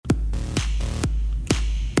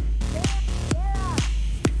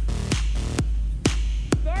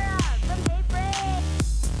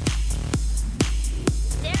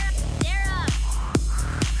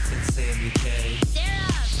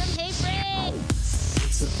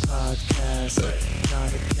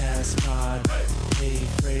not a cast pod. Hey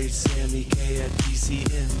Frase, Sammy K at DC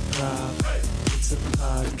Improv. It's a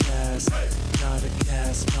podcast, not a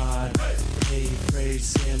cast pod. Hey Frase,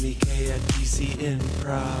 Sammy K at DC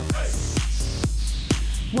Improv.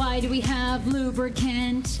 Why do we have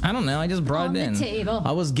lubricant? I don't know. I just brought on it in. The table.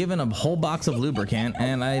 I was given a whole box of lubricant,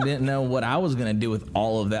 and I didn't know what I was going to do with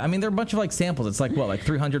all of that. I mean, there are a bunch of like samples. It's like, what, like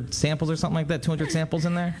 300 samples or something like that? 200 samples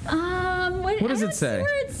in there? What does it say? I don't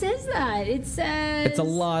see where it says that. It says... It's a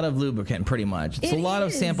lot of lubricant, pretty much. It's a lot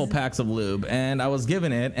of sample packs of lube, and I was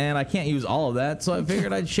given it, and I can't use all of that, so I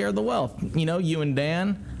figured I'd share the wealth. You know, you and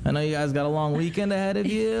Dan, I know you guys got a long weekend ahead of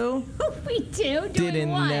you. We do? Didn't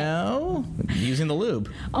what? know. Using the lube.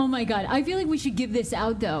 Oh, my God. I feel like we should give this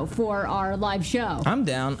out, though, for our live show. I'm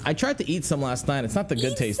down. I tried to eat some last night. It's not the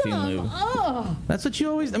good tasting lube. Oh. That's what you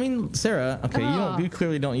always... I mean, Sarah, okay, you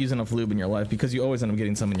clearly don't use enough lube in your life because you always end up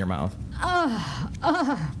getting some in your mouth.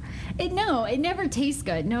 It never tastes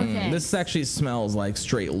good. No thanks. This actually smells like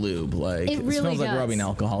straight lube. Like it really smells like does. rubbing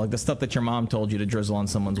alcohol, like the stuff that your mom told you to drizzle on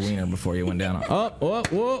someone's wiener before you went down. Whoa.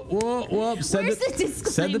 Where's the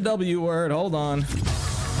disclaimer? Said the W word. Hold on.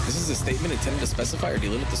 This is a statement intended to specify or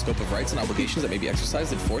delimit the scope of rights and obligations that may be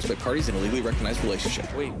exercised and enforced by parties in a legally recognized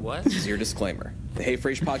relationship. Wait, what? This is your disclaimer. The Hey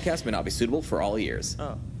Frase podcast may not be suitable for all ears.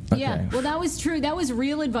 Oh. Yeah, Okay. well, that was true. That was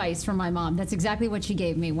real advice from my mom. That's exactly what she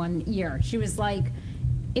gave me one year. She was like,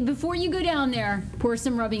 before you go down there, pour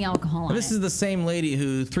some rubbing alcohol on This it. is the same lady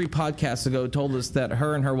who 3 podcasts ago told us that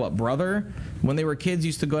her and her brother, when they were kids,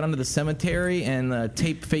 used to go down to the cemetery and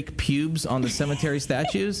tape fake pubes on the cemetery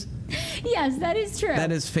statues. Yes, that is true.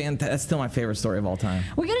 That is fantastic. That's still my favorite story of all time.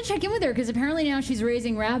 We got to check in with her because apparently now she's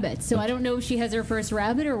raising rabbits. So I don't know if she has her first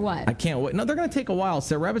rabbit or what. I can't wait. No, they're going to take a while.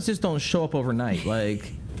 So rabbits just don't show up overnight.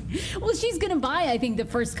 Like... Well, she's going to buy, I think, the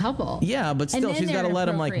first couple. Yeah, but still, she's got to let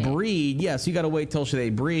them, like, breed. Yeah, so you got to wait till they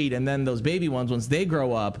breed, and then those baby ones, once they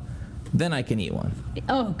grow up, then I can eat one.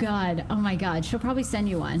 Oh, God. Oh, my God. She'll probably send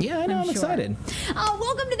you one. Yeah, I know. I'm excited.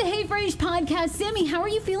 Welcome to the Hey Frase podcast. Sammy, how are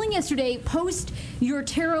you feeling yesterday post your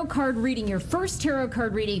tarot card reading, your first tarot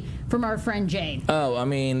card reading from our friend Jade? Oh, I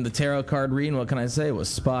mean, the tarot card reading, what can I say, was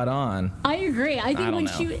spot on. I agree. I think don't when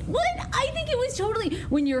know. What? I think it was totally,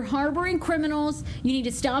 when you're harboring criminals, you need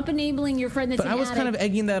to stop enabling your friend that's But an I was kind of addict.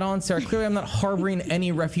 egging that on, Sarah. Clearly, I'm not harboring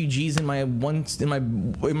any refugees in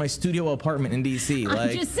my studio apartment in D.C. I'm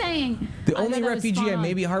like, just saying. the I thought only that was refugee spot I on.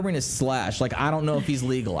 may be harboring is Slash. Like, I don't know if he's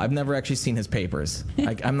legal. I've never actually seen his papers.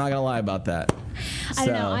 Like, I'm not going to lie about that. I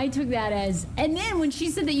don't know. I took that as... And then when she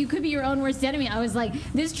said that you could be your own worst enemy, I was like,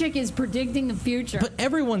 this chick is predicting the future. But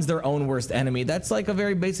everyone's their own worst enemy. That's like a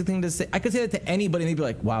very basic thing to say. I could say that to anybody and they'd be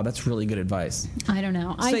like, wow, that's really good advice. I don't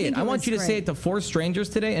know. Say it. I want was you to great. say it to 4 strangers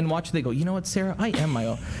today and watch they go, you know what, Sarah? I am my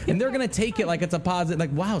own. And they're going to take it like it's a positive.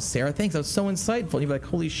 Like, wow, Sarah, thanks. That was so insightful. And you'll be like,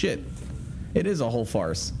 holy shit. It is a whole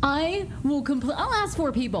farce. I'll ask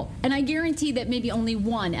 4 people, and I guarantee that maybe only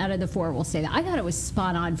 1 out of the 4 will say that. I thought it was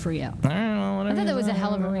spot on for you. I don't know. I thought that was a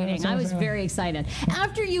hell of a reading. I was very excited.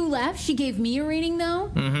 After you left, she gave me a reading,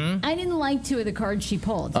 though. Mm-hmm. I didn't like 2 of the cards she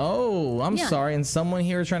pulled. Oh, I'm sorry. And someone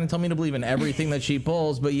here is trying to tell me to believe in everything that she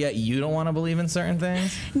pulls, but yet you don't want to believe in certain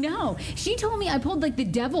things? No. She told me I pulled, like, the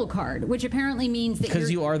devil card, which apparently means that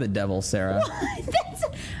Because you are the devil, Sarah.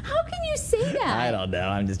 How can you say that? I don't know.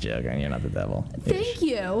 I'm just joking. You're not the devil. Thank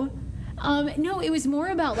you. No, it was more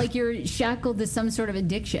about, like, you're shackled to some sort of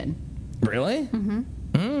addiction. Really? Mm-hmm.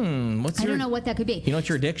 I don't know what that could be. You know what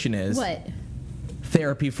your addiction is? What?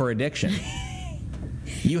 Therapy for addiction.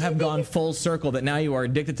 You have gone full circle that now you are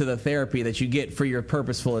addicted to the therapy that you get for your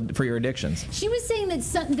addictions. She was saying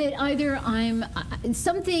that either I'm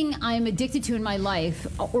something I'm addicted to in my life,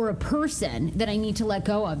 or a person that I need to let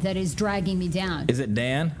go of that is dragging me down. Is it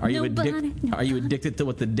Dan? Are you addicted to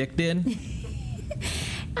what the dick did?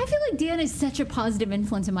 I feel like Dan is such a positive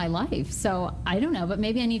influence in my life, so I don't know, but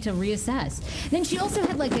maybe I need to reassess. Then she also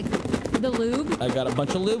had like the lube. I got a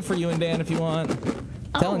bunch of lube for you and Dan if you want.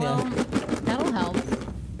 Telling you. That'll help.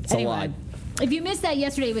 It's a lot. If you missed that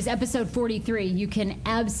yesterday, it was episode 43. You can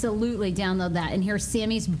absolutely download that and hear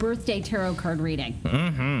Sammy's birthday tarot card reading.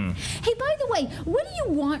 Mm-hmm. Hey, by the way, what do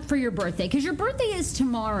you want for your birthday? Because your birthday is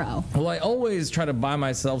tomorrow. Well, I always try to buy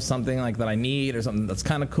myself something like that I need or something that's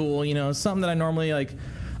kind of cool, you know, something that I normally like,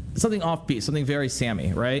 something offbeat, something very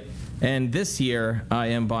Sammy, right? And this year, I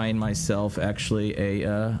am buying myself actually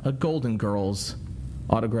a Golden Girls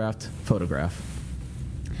autographed photograph.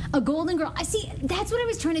 A Golden Girl. I see. That's what I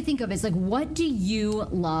was trying to think of. Is like, what do you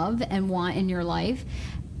love and want in your life?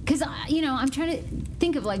 Because I'm trying to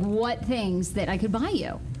think of like what things that I could buy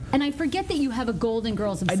you. And I forget that you have a Golden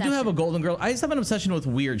Girls obsession. I do have a Golden Girl. I just have an obsession with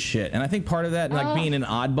weird shit, and I think part of that, like being an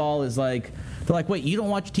oddball, is like They're like, wait, you don't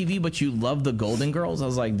watch TV, but you love the Golden Girls? I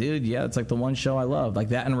was like, dude, yeah, it's like the one show I love, like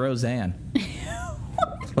that and Roseanne.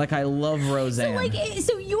 Like, I love Roseanne.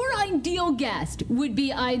 So your ideal guest would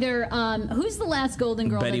be either who's the last Golden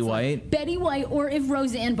Girl? Betty White. Betty White, or if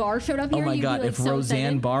Roseanne Barr showed up here. Oh my God! Be, if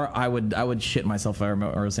Roseanne Barr, I would shit myself if I ever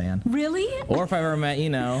met Roseanne. Really? Or if I ever met,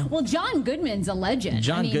 Well, John Goodman's a legend.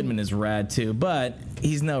 John Goodman is rad too, but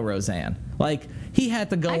he's no Roseanne. Like, he had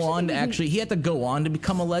to go on to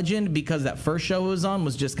become a legend, because that first show he was on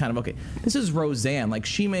was just kind of okay. This is Roseanne. Like,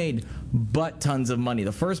 she made butt tons of money.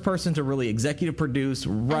 The first person to really executive produce,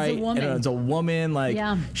 right? As a woman. Like,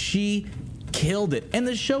 she killed it, and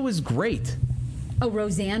the show was great. Oh,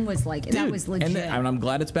 Roseanne was like, dude, that was legit. And I'm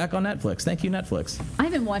glad it's back on Netflix. Thank you, Netflix. I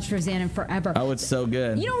haven't watched Roseanne in forever. Oh, it's so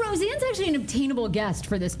good. Roseanne's actually an obtainable guest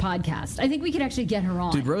for this podcast. I think we could actually get her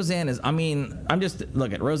on. Dude, Roseanne is,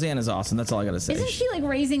 Roseanne is awesome. That's all I got to say. Isn't she like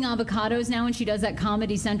raising avocados now when she does that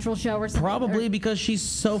Comedy Central show or something? Probably because she's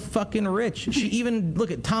so fucking rich. She even,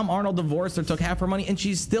 look at Tom Arnold divorced or took half her money, and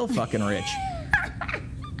she's still fucking rich.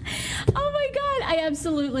 Oh my God,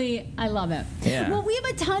 I love it. Yeah. Well, we have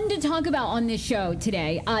a ton to talk about on this show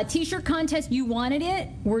today. T-shirt contest, you wanted it,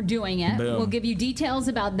 we're doing it. Boom. We'll give you details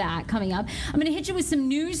about that coming up. I'm going to hit you with some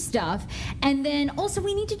news stuff, and then also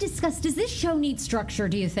we need to discuss, does this show need structure,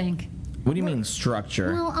 do you think? What do you mean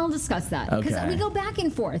structure? Well, I'll discuss that. Because we go back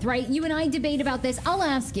and forth, right? You and I debate about this. I'll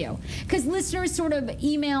ask you. Because listeners sort of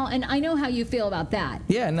email, and I know how you feel about that.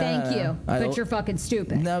 Yeah, no. Thank you. But you're fucking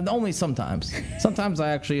stupid. No, only sometimes. Sometimes I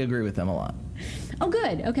actually agree with them a lot. Oh,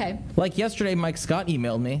 good. Okay. Like yesterday, Mike Scott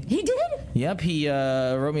emailed me. He did? Yep. He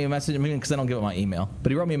wrote me a message, because I don't give it my email.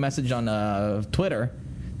 But he wrote me a message on Twitter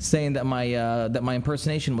saying that my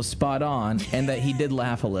impersonation was spot on, and that he did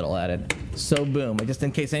laugh a little at it. So boom, just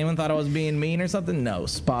in case anyone thought I was being mean or something, no,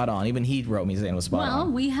 spot on. Even he wrote me saying it was spot on.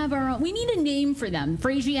 Well, we have our own. We need a name for them.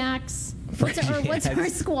 Frasiacs. What's our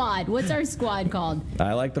squad? What's our squad called?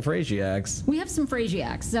 I like the Frasiacs. We have some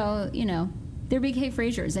Frasiacs, so they're big Hey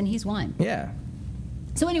Frasers, and he's one. Yeah.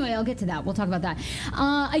 So anyway, I'll get to that. We'll talk about that.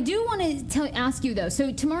 I do want to ask you, though.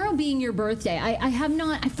 So tomorrow being your birthday,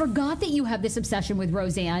 I forgot that you have this obsession with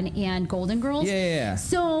Roseanne and Golden Girls. Yeah.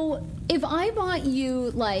 So if I bought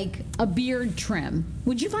you, like, a beard trim,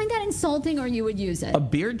 would you find that insulting, or you would use it? A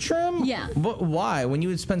beard trim? Yeah. But why? When you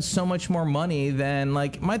would spend so much more money than,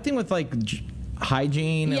 like, my thing with, like,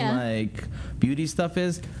 hygiene and, like, beauty stuff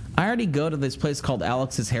is, I already go to this place called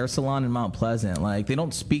Alex's Hair Salon in Mount Pleasant. Like, they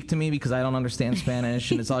don't speak to me because I don't understand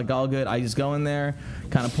Spanish, and it's like all good. I just go in there,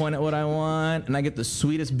 kind of point at what I want, and I get the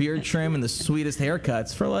sweetest beard trim and the sweetest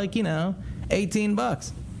haircuts for, like,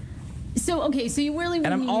 $18. So, okay, so you really and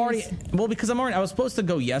I'm already because I was supposed to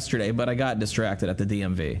go yesterday, but I got distracted at the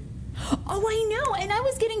DMV. Oh, I know. And I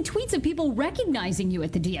was getting tweets of people recognizing you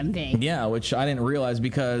at the DMV. Yeah, which I didn't realize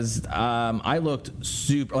because I looked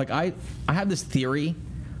super, like, I have this theory,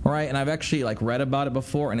 right? And I've actually, like, read about it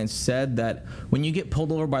before, and it said that when you get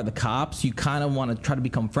pulled over by the cops, you kind of want to try to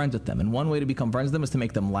become friends with them. And one way to become friends with them is to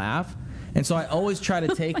make them laugh. And so I always try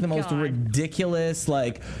to take the most ridiculous,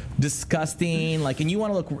 like, disgusting, like, and you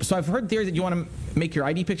want to look. So I've heard theories that you want to make your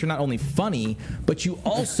ID picture not only funny, but you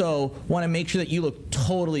also want to make sure that you look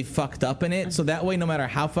totally fucked up in it. So that way, no matter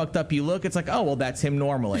how fucked up you look, it's like, oh, well, that's him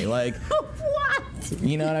normally. Like, what?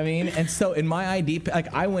 You know what I mean? And so in my ID,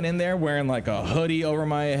 like, I went in there wearing, like, a hoodie over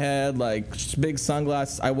my head, like, big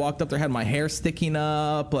sunglasses. I walked up there, had my hair sticking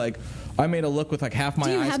up, like, I made a look with, like, half my eyes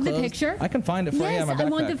closed. Do you have the picture? I can find it for you. Yes, I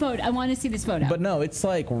want the photo. I want to see this photo. But no, it's,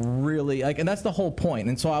 like, really, like, and that's the whole point.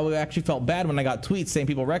 And so I actually felt bad when I got tweets saying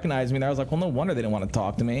people recognized me. And I was like, well, no wonder they didn't want to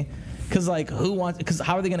talk to me. Because, like, how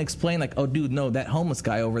are they going to explain, like, oh, dude, no, that homeless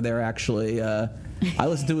guy over there actually, I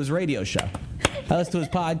listened to his radio show. I listened to his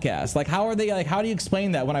podcast. Like, how do you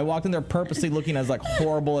explain that when I walked in there purposely looking as, like,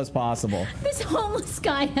 horrible as possible? This homeless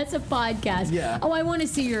guy has a podcast. Yeah. Oh, I want to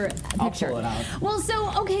see your picture. I'll pull it out. Well,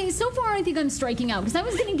 so far I think I'm striking out because I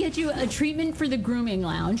was going to get you a treatment for the grooming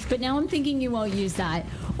lounge, but now I'm thinking you won't use that.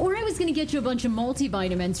 Or I was going to get you a bunch of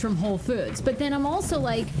multivitamins from Whole Foods, but then I'm also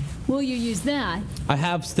like, will you use that? I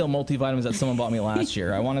have still multivitamins that someone bought me last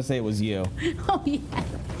year. I want to say it was you. Oh, yeah.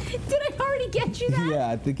 Did I already get you that? Yeah,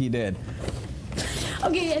 I think you did.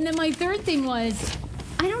 Okay, and then my third thing was,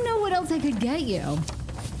 I don't know what else I could get you.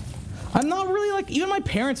 I'm not really, like, even my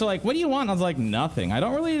parents are like, what do you want? And I was like, nothing. I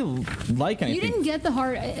don't really like anything. You didn't get the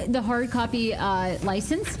hard copy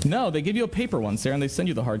license? No, they give you a paper one, Sarah, and they send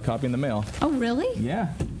you the hard copy in the mail. Oh, really?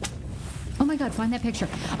 Yeah. Oh my God, find that picture.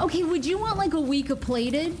 Okay, would you want like a week of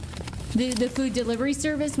plated? The food delivery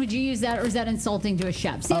service, would you use that, or is that insulting to a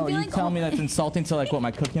chef? See, I Oh, feel you like, tell me that's insulting to like what,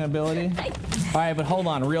 my cooking ability? All right, but hold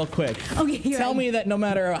on, real quick. Okay, you're Tell right. me that no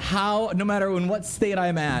matter in what state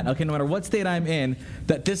I'm at, okay, no matter what state I'm in,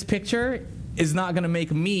 that this picture is not going to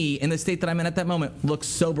make me, in the state that I'm in at that moment, look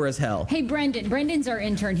sober as hell. Hey, Brendan. Brendan's our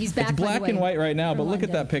intern. He's back. It's by the black way, and white right now, but from look at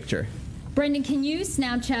London. that picture. Brendan, can you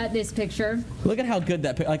Snapchat this picture? Look at how good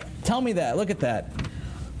that like. Tell me that. Look at that.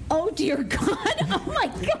 Oh dear God! Oh my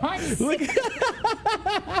God! Look.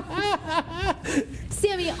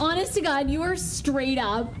 Sammy, honest to God, you are straight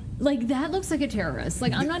up. Like, that looks like a terrorist.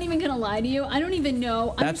 Like, I'm not even going to lie to you. I don't even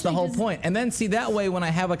know. That's the whole point. And then see, that way when I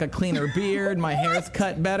have like a cleaner beard, my hair's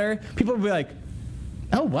cut better, people will be like,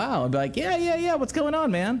 oh wow. I'll be like, yeah, what's going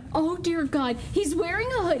on, man? Oh dear God. He's wearing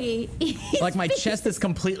a hoodie. Like my chest is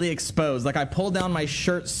completely exposed. Like I pulled down my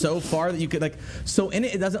shirt so far that you could like, so in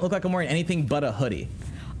it doesn't look like I'm wearing anything but a hoodie.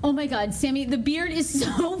 Oh my God, Sammy, the beard is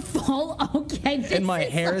so full. Okay. And my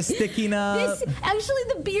hair is sticking up. Actually,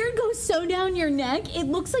 the beard goes so down your neck. It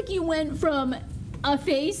looks like you went from a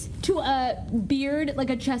face to a beard, like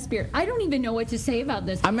a chest beard. I don't even know what to say about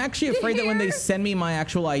this. I'm actually afraid that when they send me my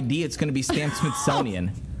actual ID, it's going to be stamped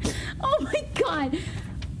Smithsonian. Oh my God.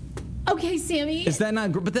 Okay, Sammy. Is that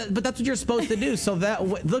not? But that's what you're supposed to do. So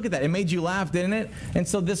look at that. It made you laugh, didn't it? And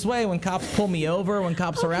so this way, when cops pull me over, when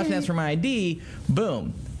cops harass me, ask for my ID,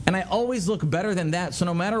 boom. And I always look better than that. So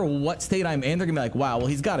no matter what state I'm in, they're gonna be like, "Wow, well,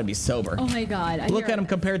 he's got to be sober." Oh my God. Look at him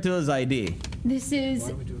compared to his ID. This is. Why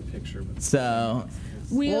don't we do a picture? So.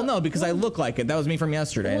 Well, no, because I look like it. That was me from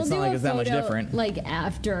yesterday. It's not like it's that much different. Like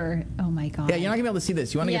after. Oh my God. Yeah, you're not gonna be able to see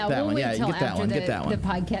this. You want to get that we'll one? wait Yeah, you till get that after one. Get that one. The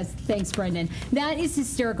podcast. Thanks, Brendan. That is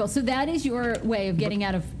hysterical. So that is your way of getting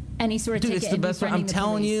out of any sort of Dude, ticket. it's the and best way. I'm befriending the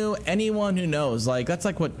telling police. you, anyone who knows, like that's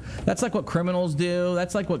like what criminals do.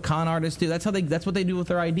 That's like what con artists do. That's what they do with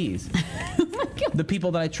their IDs. Oh my God. The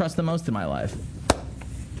people that I trust the most in my life.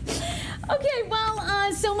 Okay,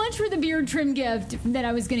 well, so much for the beard trim gift that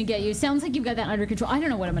I was going to get you. Sounds like you've got that under control. I don't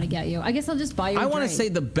know what I'm going to get you. I guess I'll just buy you a I want to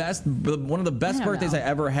drink. say one of the best I don't birthdays know. I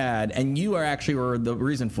ever had, and you were the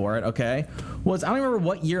reason for it, okay, was I don't remember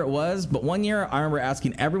what year it was, but one year I remember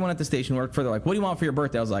asking everyone at the station who worked for, they're like, what do you want for your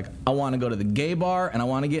birthday? I was like, I want to go to the gay bar, and I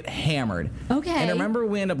want to get hammered. Okay. And I remember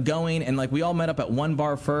we ended up going, and like we all met up at one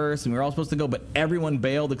bar first, and we were all supposed to go, but everyone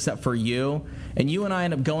bailed except for you. And you and I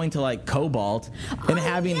ended up going to like Cobalt and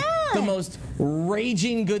having the most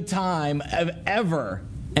raging good time of ever.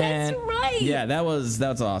 That's right. Yeah,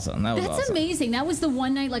 that's awesome. That's awesome. Amazing. That was the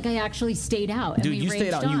one night like I actually stayed out. And Dude, we you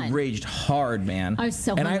stayed out raged and on. you raged hard, man. I was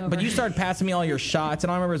so But hungover. you started passing me all your shots,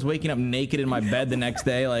 and I remember waking up naked in my bed the next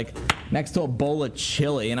day, like next to a bowl of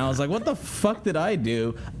chili, and I was like, what the fuck did I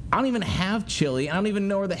do? I don't even have chili. I don't even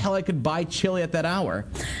know where the hell I could buy chili at that hour.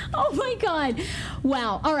 Oh my God!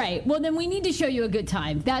 Wow. All right. Well, then we need to show you a good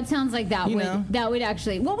time. That sounds like that would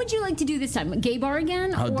actually. What would you like to do this time? Gay bar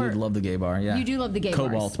again? Oh, dude, love the gay bar. Yeah, You do love the gay bars.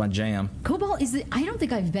 Cobalt's my jam. Cobalt is. I don't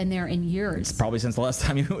think I've been there in years. Probably since the last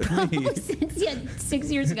time you were with me. Yeah,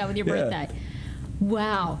 6 years ago with your Yeah. birthday.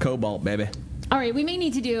 Wow. Cobalt, baby. All right, we may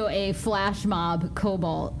need to do a flash mob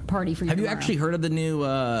Cobalt party for you. Have you tomorrow. actually heard of the new?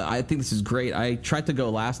 I think this is great. I tried to go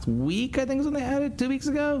last week. I think is when they had it 2 weeks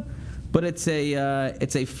ago, but it's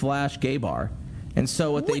a flash gay bar. And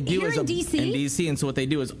so what they Wait, do here is in DC? in DC, and so what they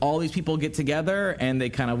do is all these people get together and they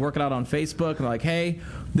kind of work it out on Facebook. And they're like, hey,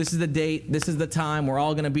 this is the date, this is the time, we're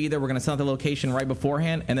all going to be there. We're going to set up the location right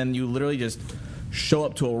beforehand, and then you literally just show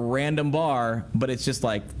up to a random bar, but it's just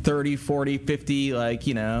like 30, 40, 50, like,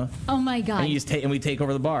 you know. Oh my God. And you just we take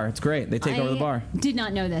over the bar. It's great. They take over the bar. Did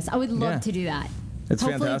not know this. I would love Yeah. to do that. It's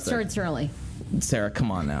Hopefully fantastic. it starts early. Sarah,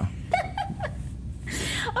 come on now.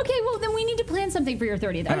 Okay, well then we need to plan something for your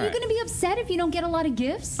 30th. Are All you right. going to be upset if you don't get a lot of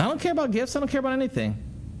gifts? I don't care about gifts. I don't care about anything.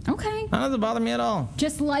 Okay. That doesn't bother me at all.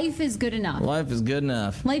 Just life is good enough. Life is good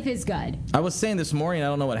enough. Life is good. I was saying this morning, I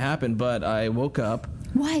don't know what happened, but I woke up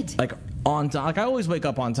What? like on time. Like I always wake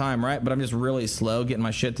up on time, right? But I'm just really slow getting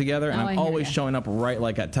my shit together, and Oh, I I'm hear always ya. showing up right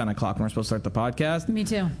like at 10 o'clock when we're supposed to start the podcast. Me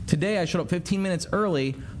too. Today I showed up 15 minutes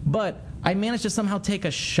early, but I managed to somehow take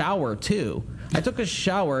a shower too. I took a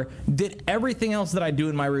shower, did everything else that I do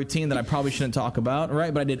in my routine that I probably shouldn't talk about,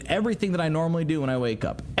 right? But I did everything that I normally do when I wake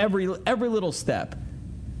up, every little step.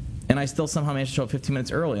 And I still somehow managed to show up 15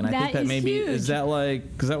 minutes early. And I think That that is maybe, huge. is that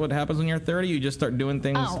what happens when you're 30? You just start doing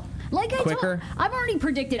things like I quicker? I've already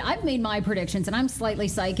predicted. I've made my predictions, and I'm slightly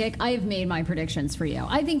psychic. I have made my predictions for you.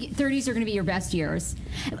 I think 30s are going to be your best years.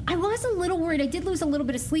 I was a little worried. I did lose a little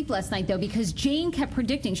bit of sleep last night, though, because Jane kept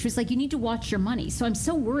predicting. She was like, you need to watch your money. So I'm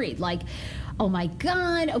so worried. Like, oh my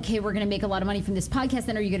God, okay, we're going to make a lot of money from this podcast.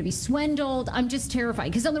 Then are you going to be swindled? I'm just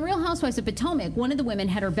terrified. Because on The Real Housewives of Potomac, one of the women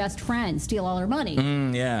had her best friend steal all her money.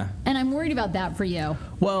 Yeah. And I'm worried about that for you.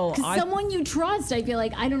 Well, because someone you trust, I feel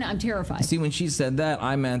like, I don't know, I'm terrified. See, when she said that,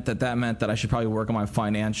 I meant that meant that I should probably work on my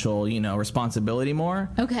financial, responsibility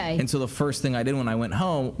more. Okay. And so the first thing I did when I went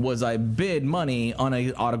home was I bid money on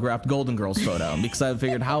a autographed Golden Girls photo because I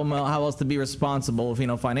figured how else to be responsible,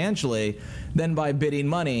 financially, than by bidding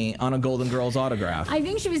money on a Golden Girls autograph. I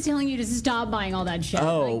think she was telling you to stop buying all that shit.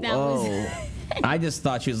 Was... I just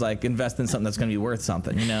thought she was like, invest in something that's going to be worth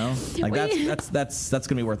something, Like that's going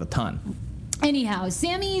to be worth a ton. Anyhow,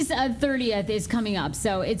 Sammy's 30th is coming up,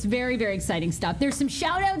 so it's very, very exciting stuff. There's some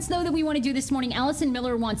shout-outs, though, that we want to do this morning. Allison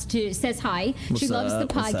Miller says hi. She loves the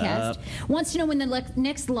podcast. Wants to know when the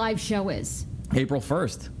next live show is. April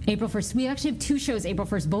 1st. April 1st. We actually have 2 shows April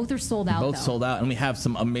 1st. Both are sold out, Both sold out, and we have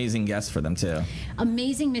some amazing guests for them, too.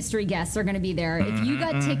 Amazing mystery guests are going to be there. If you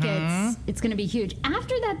got tickets, it's going to be huge.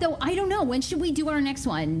 After that, though, I don't know. When should we do our next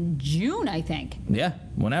one? June, I think. Yeah,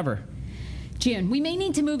 whenever. June. We may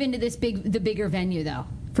need to move into the bigger venue, though,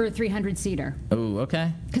 for a 300-seater. Oh,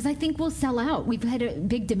 okay. Because I think we'll sell out. We've had a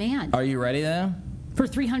big demand. Are you ready, though? For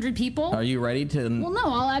 300 people? Are you ready to? Well, no.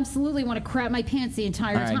 I'll absolutely want to crap my pants the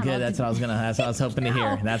entire time. All right, good. That's what I was hoping to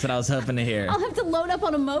hear. That's what I was hoping to hear. I'll have to load up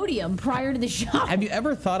on Imodium prior to the show. Have you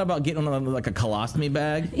ever thought about getting on like a colostomy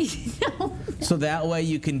bag? No. So that way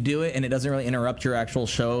you can do it and it doesn't really interrupt your actual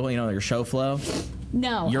show, your show flow?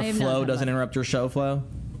 No. Your flow doesn't interrupt your show flow?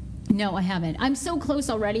 No, I haven't. I'm so close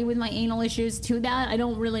already with my anal issues to that. I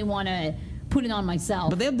don't really want to put it on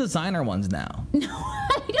myself. But they have designer ones now. No,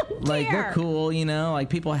 I don't like, care. They're cool, like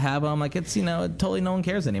people have them. Like it's, totally no one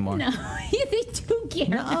cares anymore. No, they do care.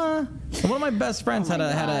 Nuh-uh. One of my best friends had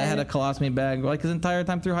a colostomy bag like his entire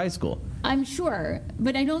time through high school. I'm sure,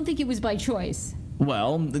 but I don't think it was by choice.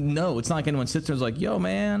 Well, no, it's not like anyone sits there and is like, yo,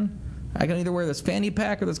 man, I can either wear this fanny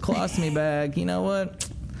pack or this colostomy bag. You know what?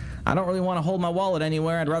 I don't really want to hold my wallet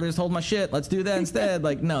anywhere. I'd rather just hold my shit. Let's do that instead.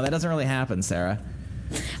 Like, no, that doesn't really happen, Sarah.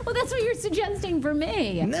 Well, that's what you're suggesting for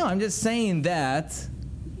me. No, I'm just saying that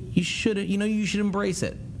you should embrace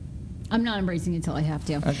it. I'm not embracing it until I have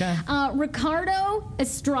to. Okay. Ricardo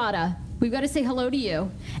Estrada, we've got to say hello to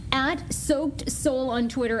you. At Soaked Soul on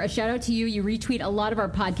Twitter, a shout out to you. You retweet a lot of our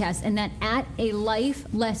podcasts, and that at A Life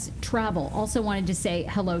Less Travel also wanted to say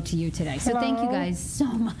hello to you today. So thank you guys so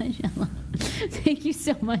much. Thank you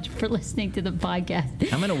so much for listening to the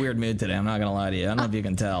podcast. I'm in a weird mood today. I'm not going to lie to you. I don't know if you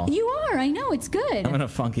can tell. You are. I know. It's good. I'm in a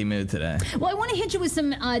funky mood today. Well, I want to hit you with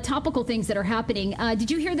some topical things that are happening. Did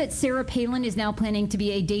you hear that Sarah Palin is now planning to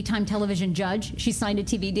be a daytime television judge? She signed a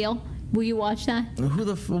TV deal. Will you watch that?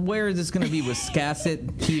 Where is this going to be?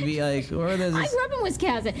 Wiscasset TV? Or this? I grew up in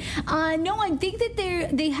Wisconsin. No, I think that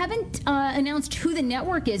they haven't announced who the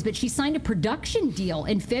network is, but she signed a production deal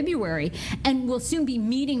in February and will soon be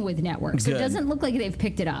meeting with networks. So it doesn't look like they've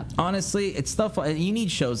picked it up. Honestly, it's stuff you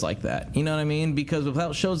need shows like that. You know what I mean? Because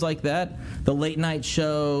without shows like that, the late night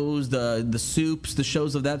shows, the soups, the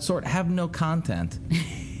shows of that sort have no content.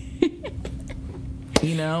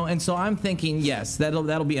 And so I'm thinking, yes, that'll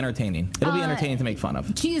be entertaining. It'll be entertaining to make fun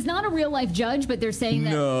of. She is not a real life judge, but they're saying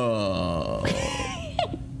that. No.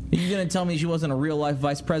 Are you going to tell me she wasn't a real life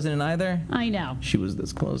vice president either? I know. She was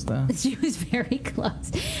this close, though. She was very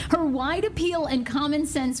close. Her wide appeal and common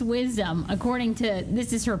sense wisdom, according to,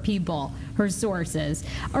 this is her people, her sources,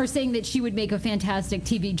 are saying that she would make a fantastic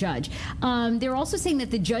TV judge. They're also saying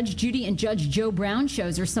that the Judge Judy and Judge Joe Brown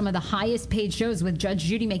shows are some of the highest paid shows, with Judge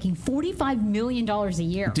Judy making $45 million a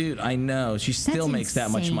year. Dude, I know. She still makes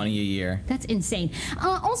that much money a year. That's insane.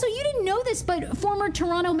 Also, you didn't know this, but former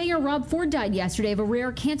Toronto Mayor Rob Ford died yesterday of a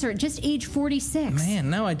rare cancer at just age 46. Man,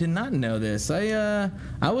 no, I did not know this. I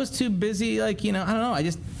was too busy, I don't know. I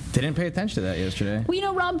just didn't pay attention to that yesterday.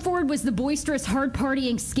 Well, Rob Ford was the boisterous,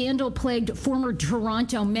 hard-partying, scandal-plagued former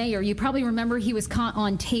Toronto mayor. You probably remember he was caught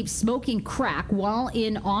on tape smoking crack while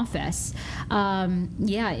in office.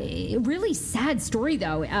 Really sad story,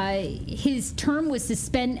 though. His term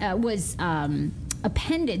was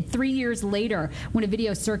appended 3 years later when a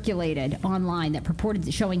video circulated online that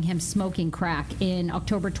purported showing him smoking crack in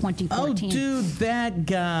October 2014. Oh, dude, that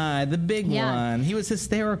guy, the big one. He was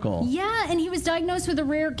hysterical. Yeah, and he was diagnosed with a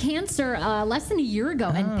rare cancer less than a year ago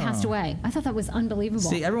and passed away. I thought that was unbelievable.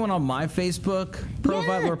 See, everyone on my Facebook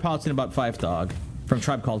profile were posting about Fife Dog from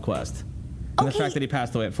Tribe Called Quest. And the fact that he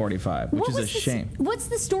passed away at 45, which is a shame. What's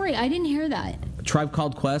the story? I didn't hear that. Tribe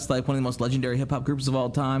Called Quest, like one of the most legendary hip-hop groups of all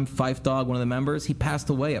time, Fife Dog, one of the members, he passed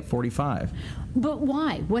away at 45. But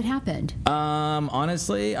why? What happened?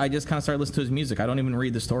 Honestly, I just kind of started listening to his music. I don't even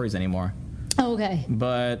read the stories anymore. Oh, okay.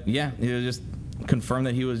 But, yeah, it was just confirmed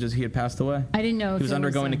that he had passed away. I didn't know. He was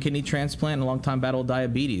undergoing a kidney transplant and a long-time battle with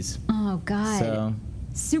diabetes. Oh, God. So...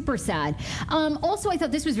 super sad. Also, I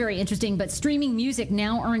thought this was very interesting, but streaming music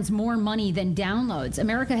now earns more money than downloads.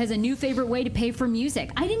 America has a new favorite way to pay for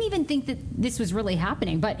music. I didn't even think that this was really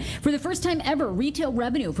happening, but for the first time ever, retail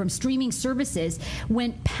revenue from streaming services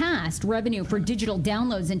went past revenue for digital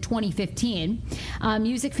downloads in 2015.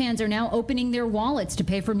 Music fans are now opening their wallets to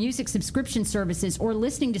pay for music subscription services or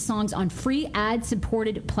listening to songs on free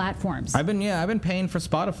ad-supported platforms. I've been paying for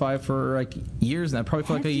Spotify for like years now, probably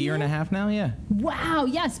for like a year and a half now. Yeah. Wow.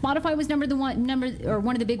 Yeah, Spotify was one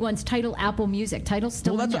of the big ones. Apple Music. Tidal's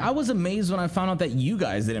still. Well, in there. I was amazed when I found out that you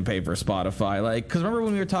guys didn't pay for Spotify. Like, because remember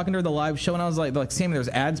when we were talking to the live show and I was like, Sammy, there's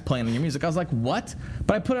ads playing on your music. I was like, what?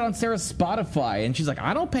 But I put it on Sarah's Spotify and she's like,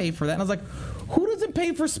 I don't pay for that. And I was like, who doesn't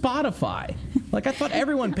pay for Spotify? Like, I thought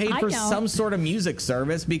everyone paid for some sort of music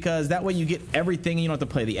service because that way you get everything and you don't have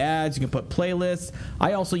to play the ads. You can put playlists.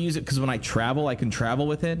 I also use it because when I travel, I can travel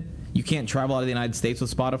with it. You can't travel out of the United States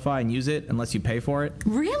with Spotify and use it unless you pay for it.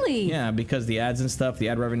 Really? Yeah, because the ads and stuff, the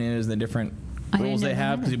ad revenues, the different rules they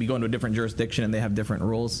have, because you'd be going to a different jurisdiction and they have different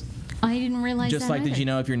rules. I didn't realize Just that like, either. did you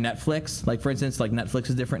know if you're Netflix, like for instance, like Netflix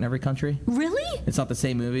is different in every country? Really? It's not the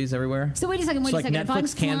same movies everywhere. So wait a second, So like If I'm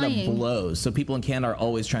Netflix Canada flying... blows, so people in Canada are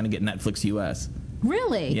always trying to get Netflix US.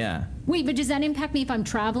 Really? Yeah. Wait, but does that impact me if I'm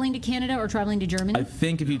traveling to Canada or traveling to Germany? I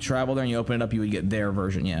think if you travel there and you open it up, you would get their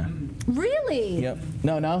version, yeah. Really? Yep.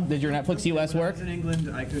 No? Did your Netflix US work? When I was in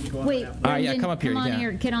England, I could go on Wait, Netflix. All right, yeah, come up here. Come on Yeah.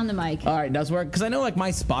 here, get on the mic. All right, does work? Because I know, like,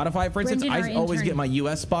 my Spotify, for instance, Brendan, I our always intern. get my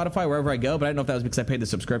US Spotify wherever I go, but I don't know if that was because I paid the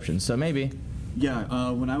subscription, so maybe.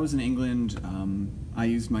 Yeah, when I was in England, I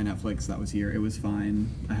used my Netflix that was here. It was fine.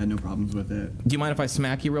 I had no problems with it. Do you mind if I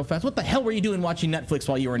smack you real fast? What the hell were you doing watching Netflix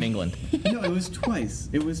while you were in England? No, it was twice.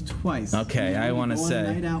 Okay, I want to Go on say.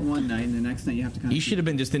 a night out one night, and the next night you have to kind of... You should have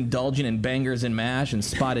been just indulging in bangers and mash and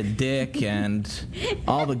spotted dick and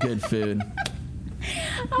all the good food.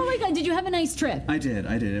 Oh my God, did you have a nice trip? I did.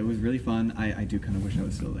 It was really fun. I do kind of wish I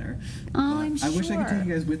was still there. Oh, I'm I wish I could sure. take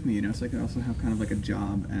you guys with me, so I could also have kind of like a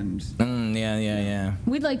job and... Yeah.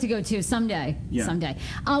 We'd like to go too someday. Yeah. Someday.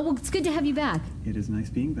 Well, it's good to have you back. It is nice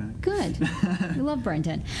being back. Good. We love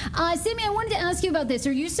Brendan. Sammy, I wanted to ask you about this.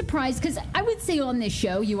 Are you surprised? Because I would say on this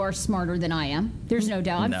show you are smarter than I am. There's no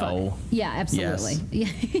doubt. No. Yeah, absolutely.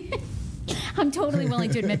 Yeah. I'm totally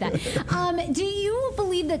willing to admit that. Do you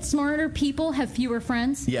believe that smarter people have fewer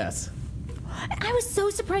friends? Yes. I was so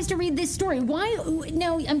surprised to read this story. Why?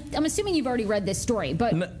 No, I'm assuming you've already read this story,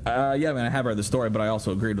 but Yeah, I mean, I have read the story, but I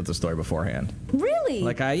also agreed with the story beforehand. really?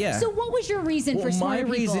 Yeah. So what was your reason for Well, smarter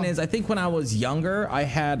my people? reason is I think when I was younger, I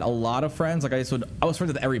had a lot of friends. Like I was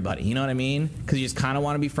friends with everybody. You know what I mean? Because you just kind of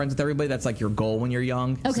want to be friends with everybody. That's like your goal when you're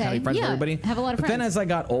young. Just Okay, kinda be friends yeah, with everybody. have a lot of But then friends. as I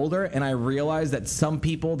got older and I realized that some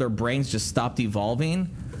people, their brains just stopped evolving,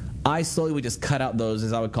 I slowly would just cut out those,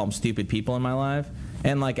 as I would call them, stupid people in my life.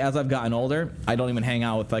 And like as I've gotten older, I don't even hang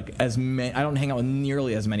out with like as many. I don't hang out with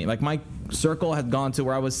nearly as many. Like my circle has gone to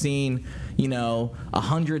where I was seeing,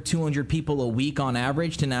 100, 200 people a week on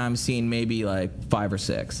average, to now I'm seeing maybe like 5 or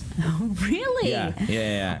 6. Really?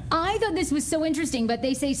 Yeah. I thought this was so interesting, but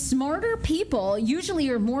they say smarter people usually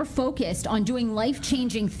are more focused on doing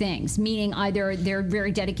life-changing things, meaning either they're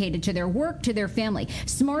very dedicated to their work, to their family.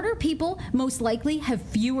 Smarter people most likely have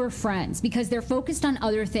fewer friends because they're focused on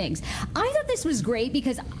other things. I thought this was great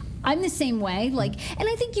because I'm the same way, and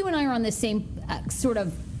I think you and I are on the same sort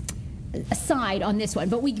of side on this one,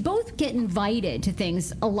 but we both get invited to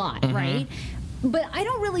things a lot, right? But I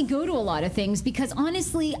don't really go to a lot of things because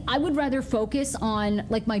honestly, I would rather focus on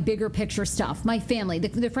like my bigger picture stuff, my family,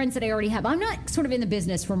 the friends that I already have. I'm not sort of in the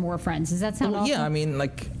business for more friends. Does that sound awful? Yeah, I mean,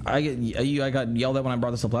 like I got yelled at when I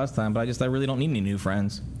brought this up last time, but I really don't need any new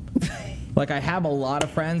friends. Like, I have a lot of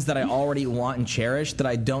friends that I already want and cherish that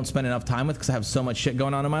I don't spend enough time with because I have so much shit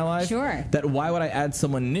going on in my life. Sure. That why would I add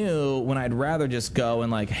someone new when I'd rather just go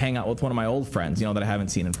and, like, hang out with one of my old friends, that I haven't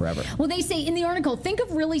seen in forever. Well, they say in the article, think of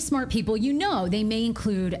really smart people you know. They may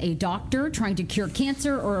include a doctor trying to cure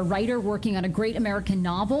cancer, or a writer working on a great American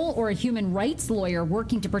novel, or a human rights lawyer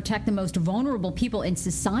working to protect the most vulnerable people in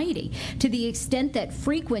society. To the extent that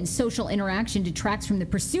frequent social interaction detracts from the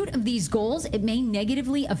pursuit of these goals, it may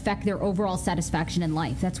negatively affect their overall satisfaction in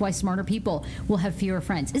life. That's why smarter people will have fewer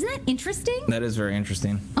friends. Isn't that interesting? That is very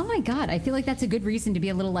interesting. Oh my God, I feel like that's a good reason to be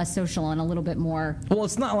a little less social and a little bit more... Well,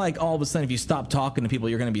 it's not like all of a sudden if you stop talking to people,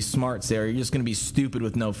 you're going to be smart, Sarah. You're just going to be stupid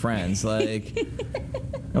with no friends. Like,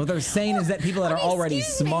 And what they're saying is that people that are already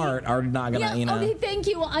smart are not gonna, Yeah, okay, thank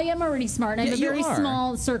you. Well, I am already smart. I have a very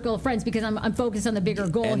small circle of friends because I'm focused on the bigger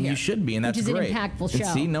goal and here. you should be, and that's which great. is an impactful show. And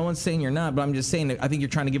see, no one's saying you're not, but I'm just saying that I think you're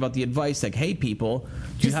trying to give out the advice like, hey, people,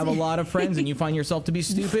 do you have a lot of friends and you find yourself to be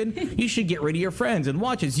stupid? You should get rid of your friends and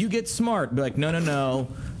watch as you get smart. Be like, no.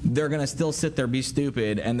 They're going to still sit there, be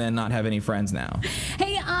stupid, and then not have any friends now.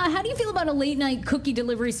 Hey, how do you feel about a late-night cookie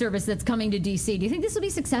delivery service that's coming to D.C.? Do you think this will be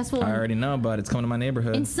successful? I already know, but it's coming to my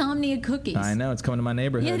neighborhood. Insomnia Cookies. I know, it's coming to my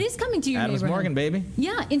neighborhood. Yeah, it is coming to your Adams neighborhood. Morgan, baby.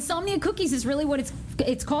 Yeah, Insomnia Cookies is really what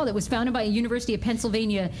it's called. It was founded by a University of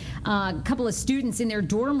Pennsylvania couple of students in their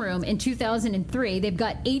dorm room in 2003. They've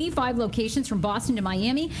got 85 locations from Boston to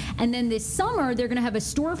Miami, and then this summer they're going to have a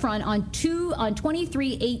storefront on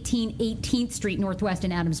 2318 18th Street Northwest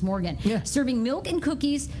in Adams Morgan. Yeah. Serving milk and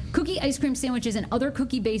cookies, cookie ice cream sandwiches, and other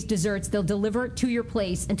cookie-based desserts. They'll deliver it to your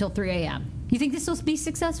place until 3 a.m. You think this will be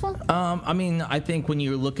successful? I mean, I think when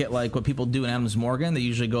you look at like what people do in Adams Morgan, they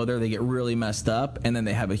usually go there, they get really messed up, and then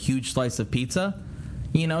they have a huge slice of pizza.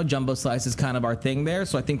 Jumbo slice is kind of our thing there.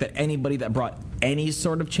 So I think that anybody that brought any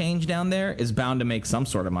sort of change down there is bound to make some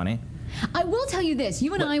sort of money. I will tell you this.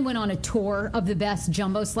 You and I went on a tour of the best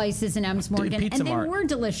jumbo slices in Adams Morgan, and they were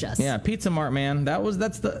delicious. Yeah, Pizza Mart, man.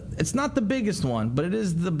 It's not the biggest one, but it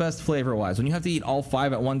is the best flavor-wise. When you have to eat all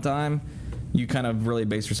 5 at one time, you kind of really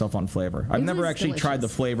base yourself on flavor. I've never actually tried the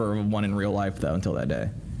flavor of one in real life, though, until that day.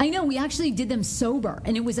 I know. We actually did them sober,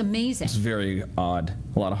 and it was amazing. It's very odd.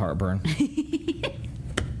 A lot of heartburn.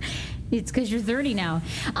 It's because you're 30 now.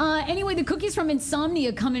 Anyway, the cookies from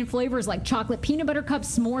Insomnia come in flavors like chocolate peanut butter cup,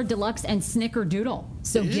 s'more deluxe, and snickerdoodle.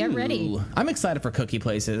 So get ready. I'm excited for cookie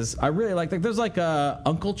places. I really like there's like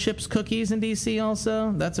Uncle Chip's cookies in DC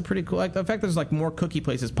also. That's a pretty cool. Like the fact there's like more cookie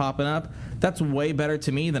places popping up. That's way better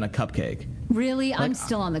to me than a cupcake. Really? I'm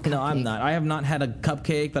still on the cupcake. No, I'm not. I have not had a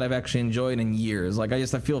cupcake that I've actually enjoyed in years. Like I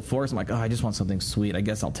feel forced. I'm like, I just want something sweet. I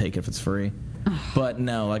guess I'll take it if it's free. But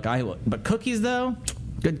no, but cookies though.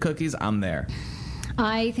 Good cookies, I'm there.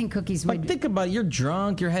 I think cookies would... Like, think about it. You're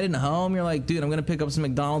drunk. You're heading home. You're like, dude, I'm going to pick up some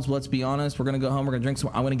McDonald's. Let's be honest. We're going to go home. We're going to drink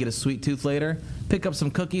some... I'm going to get a sweet tooth later. Pick up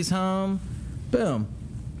some cookies home. Boom.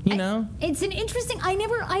 It's an interesting...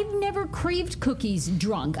 I've never craved cookies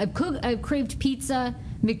drunk. I've craved pizza,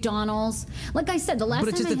 McDonald's. Like I said, the last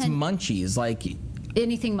time But it's munchies. Like...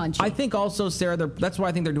 Anything munchy. I think also, Sarah, that's why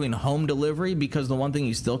I think they're doing home delivery, because the one thing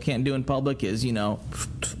you still can't do in public is,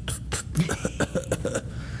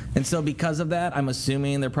 And so because of that, I'm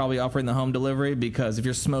assuming they're probably offering the home delivery, because if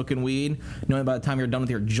you're smoking weed, knowing by the time you're done with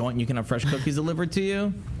your joint, you can have fresh cookies delivered to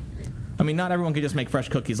you. I mean, not everyone can just make fresh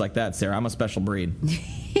cookies like that, Sarah. I'm a special breed.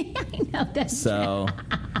 I know that's so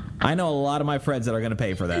I know a lot of my friends that are going to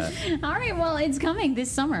pay for that. All right, well, it's coming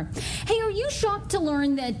this summer. Hey, are you shocked to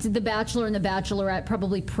learn that The Bachelor and The Bachelorette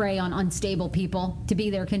probably prey on unstable people to be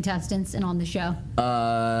their contestants and on the show?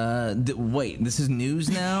 Wait, this is news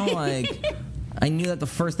now? Like... I knew that the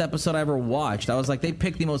first episode I ever watched. I was like, they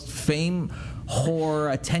picked the most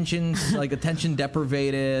whore, attention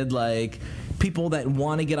deprivated, like people that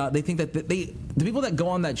want to get out. They think that the people that go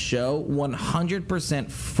on that show 100%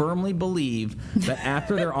 firmly believe that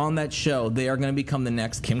after they're on that show, they are going to become the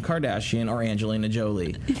next Kim Kardashian or Angelina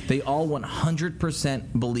Jolie. They all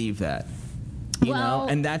 100% believe that. You know,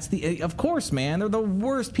 and that's of course, man, they're the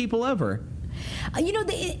worst people ever.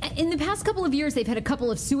 In the past couple of years, they've had a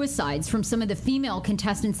couple of suicides from some of the female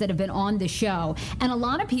contestants that have been on the show. And a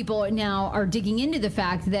lot of people now are digging into the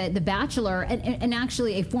fact that The Bachelor, and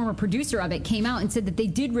actually a former producer of it, came out and said that they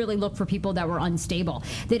did really look for people that were unstable,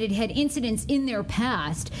 that it had incidents in their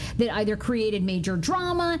past that either created major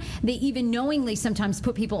drama, they even knowingly sometimes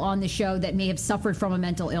put people on the show that may have suffered from a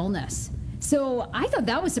mental illness. So I thought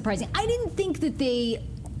that was surprising. I didn't think that they...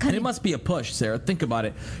 And it must be a push, Sarah. Think about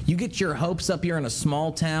it. You get your hopes up here in a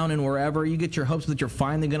small town and wherever. You get your hopes that you're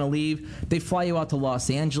finally going to leave. They fly you out to Los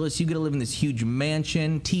Angeles. You get to live in this huge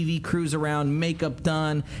mansion, TV crews around, makeup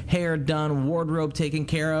done, hair done, wardrobe taken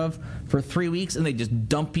care of for 3 weeks, and they just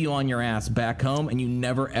dump you on your ass back home, and you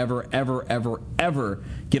never, ever, ever, ever, ever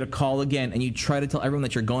get a call again. And you try to tell everyone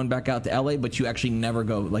that you're going back out to L.A., but you actually never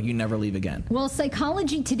go, like you never leave again. Well,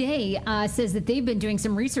 Psychology Today says that they've been doing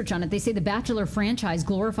some research on it. They say the Bachelor franchise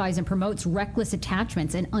glorifies and promotes reckless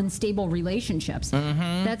attachments and unstable relationships.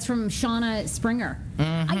 Mm-hmm. That's from Shauna Springer.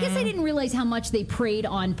 Mm-hmm. I guess I didn't realize how much they preyed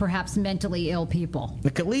on perhaps mentally ill people.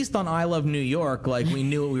 Like, at least on I Love New York, like we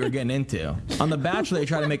knew what we were getting into. On The Bachelor, they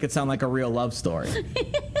try to make it sound like a real love story.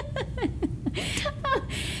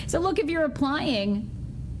 So look, if you're applying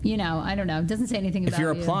you know, I don't know. It doesn't say anything about If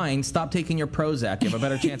you're you. applying, stop taking your Prozac. You have a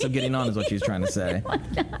better chance of getting on, is what she's trying to say.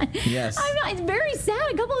 Yes. I'm not, it's very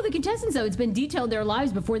sad. A couple of the contestants, though, it's been detailed their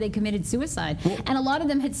lives before they committed suicide. And a lot of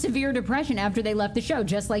them had severe depression after they left the show,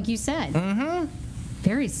 just like you said. Mm-hmm.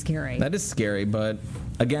 Very scary. That is scary, but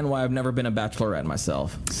again, why I've never been a bachelorette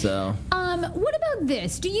myself. So. What about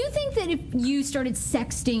this? Do you think that if you started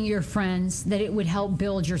sexting your friends, that it would help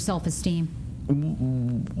build your self-esteem?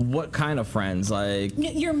 What kind of friends? Like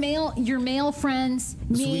Your male friends,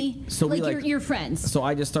 me, your friends. So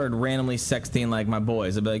I just started randomly sexting like my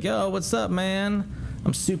boys. I'd be like, "Yo, what's up, man?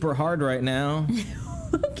 I'm super hard right now.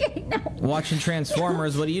 Okay, no. Watching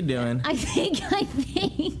Transformers. What are you doing?" I think.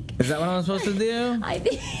 Is that what I'm supposed to do? I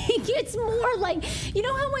think it's more like, you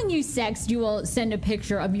know how when you sext, you will send a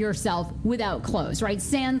picture of yourself without clothes, right?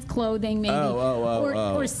 Sans clothing, maybe.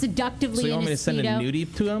 Or seductively So you in want me to send a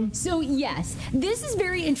nudie to him? So, yes. This is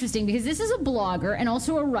very interesting because this is a blogger and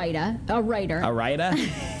also a writer. A writer?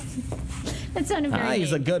 That sounded very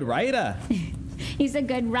he's a good writer. He's a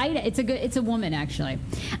good writer. It's a woman, actually.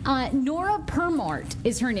 Nora Permart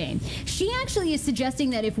is her name. She actually is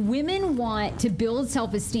suggesting that if women want to build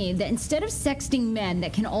self-esteem, that instead of sexting men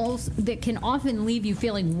that can often leave you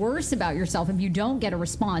feeling worse about yourself if you don't get a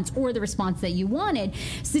response or the response that you wanted,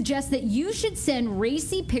 suggests that you should send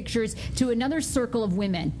racy pictures to another circle of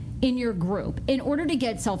women in your group in order to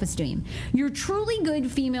get self-esteem. Your truly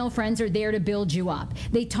good female friends are there to build you up.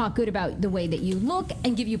 They talk good about the way that you look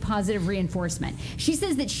and give you positive reinforcement. She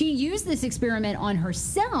says that she used this experiment on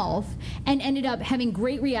herself and ended up having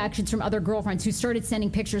great reactions from other girlfriends who started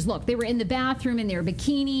sending pictures. Look, they were in the bathroom in their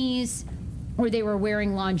bikinis, or they were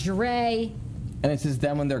wearing lingerie. And it's just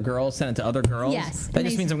them when they're girls send it to other girls? Yes. That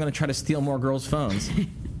just means I'm going to try to steal more girls' phones.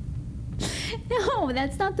 No,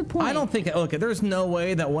 that's not the point. I don't think. Look, there's no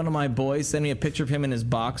way that one of my boys sent me a picture of him in his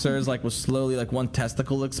boxers, like was slowly like one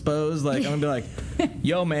testicle exposed. Like I'm gonna be like,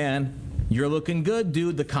 "Yo, man, you're looking good,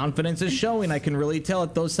 dude. The confidence is showing. I can really tell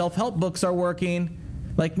that those self-help books are working."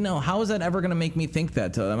 Like, no, how is that ever gonna make me think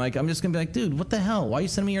that to them? Like, I'm just gonna be like, "Dude, what the hell? Why are you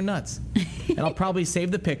sending me your nuts?" And I'll probably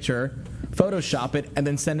save the picture, Photoshop it, and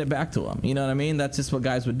then send it back to them. You know what I mean? That's just what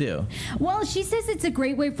guys would do. Well, she says it's a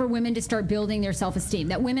great way for women to start building their self-esteem,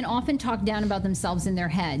 that women often talk down about themselves in their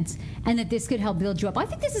heads, and that this could help build you up. I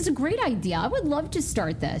think this is a great idea. I would love to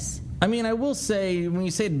start this. I mean, I will say, when you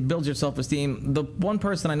say it builds your self-esteem, the one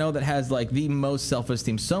person I know that has like the most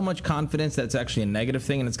self-esteem, so much confidence that it's actually a negative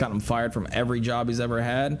thing and it's gotten him fired from every job he's ever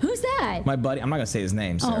had. Who's that? My buddy. I'm not going to say his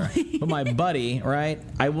name, Sarah. But my buddy, right,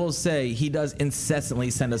 I will say he does incessantly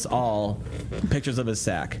send us all pictures of his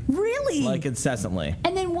sack. Really? Like incessantly.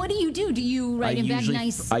 And then what do? Do you write him back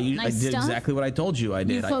nice I did stuff? exactly what I told you I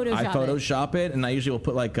did. You Photoshop I Photoshop it, and I usually will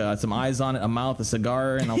put like some eyes on it, a mouth, a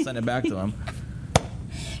cigar, and I'll send it back to him.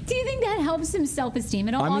 Do you think that helps him self-esteem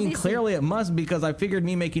at all? I mean, Obviously. clearly it must, because I figured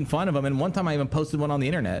me making fun of him, and one time I even posted one on the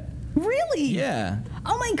internet. Really? Yeah.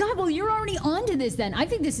 Oh my God! Well, you're already onto this then. I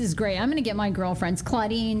think this is great. I'm going to get my girlfriends,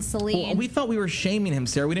 Claudine, Celine. Well, we thought we were shaming him,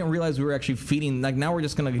 Sarah. We didn't realize we were actually feeding. Like, now we're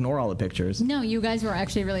just going to ignore all the pictures. No, you guys were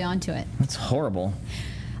actually really onto it. That's horrible.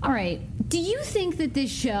 All right. Do you think that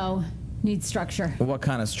this show needs structure? What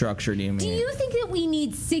kind of structure do you mean? Do you think that we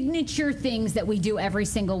need signature things that we do every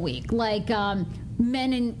single week, like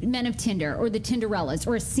Men of Tinder, or the Tinderellas,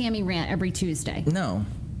 or a Sammy rant every Tuesday? No.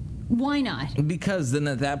 Why not? Because then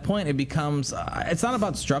at that point it becomes. It's not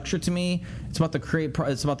about structure to me. It's about the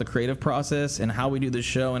creative process and how we do the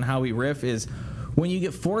show and how we riff. Is when you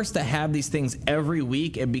get forced to have these things every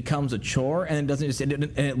week, it becomes a chore and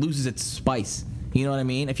it loses its spice. You know what I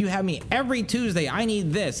mean? If you have me every Tuesday, I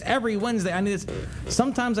need this. Every Wednesday, I need this.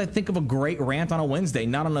 Sometimes I think of a great rant on a Wednesday,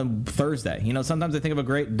 not on a Thursday. You know, sometimes I think of a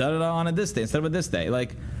great da-da-da on a this day instead of a this day.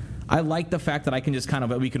 Like, I like the fact that I can just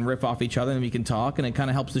we can riff off each other and we can talk, and it kind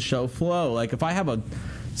of helps the show flow. Like, if I have a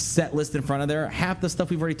set list in front of there, half the stuff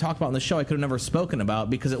we've already talked about on the show I could have never spoken about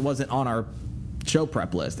because it wasn't on our show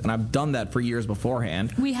prep list, and I've done that for years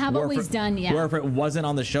beforehand. We have always done, yeah. Where if it wasn't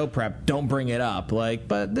on the show prep, don't bring it up. Like,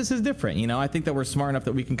 but this is different, you know. I think that we're smart enough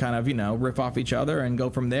that we can kind of, you know, riff off each other and go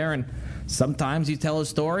from there. And sometimes you tell a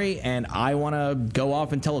story, and I want to go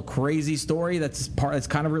off and tell a crazy story that's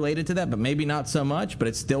kind of related to that, but maybe not so much. But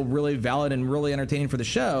it's still really valid and really entertaining for the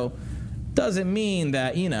show. Doesn't mean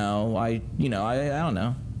that I don't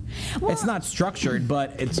know. Well, it's not structured,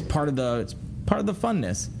 but it's part of the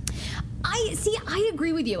funness. I I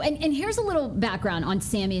agree with you. And here's a little background on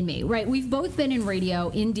Sammy and me, right? We've both been in radio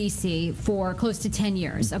in DC for close to 10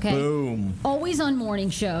 years, okay? Boom. Always on morning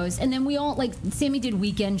shows. And then we all, like, Sammy did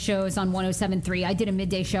weekend shows on 107.3. I did a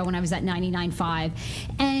midday show when I was at 99.5.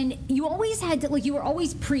 And you always had to, like, you were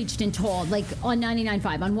always preached and told, like, on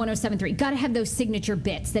 99.5, on 107.3, got to have those signature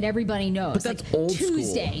bits that everybody knows. But that's like old school.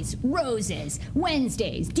 Tuesdays, Roses,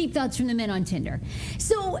 Wednesdays, Deep Thoughts from the Men on Tinder.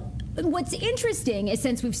 So what's interesting is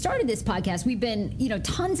since we've started this podcast, we've been,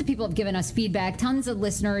 tons of people have given us feedback, tons of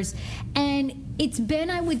listeners, and it's been,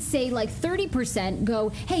 I would say, like 30% go,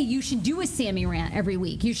 hey, you should do a Sammy rant every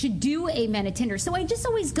week. You should do a Men at Tinder. So I just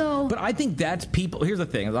always go. But I think that's people. Here's the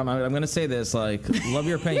thing. I'm going to say this, like, love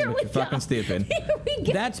your opinion, Here but we you're fucking go. stupid. Here we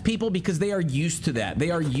go. That's people because they are used to that. They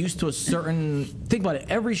are used to a certain. Think about it.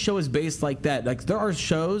 Every show is based like that. Like, there are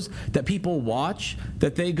shows that people watch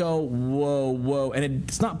that they go, whoa, and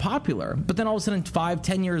it's not popular. But then all of a sudden,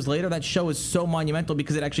 5-10 years later, that show is so monumental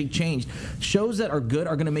because it actually changed. Shows that are good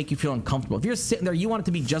are going to make you feel uncomfortable. If you're sitting there, you want it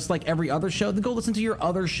to be just like every other show, then go listen to your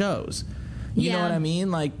other shows. You know what I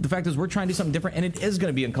mean? Like, the fact is, we're trying to do something different, and it is going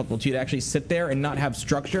to be uncomfortable to you to actually sit there and not have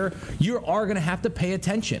structure. You are going to have to pay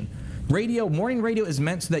attention. Morning radio is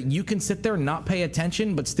meant so that you can sit there and not pay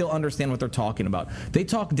attention but still understand what they're talking about. They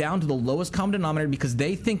talk down to the lowest common denominator because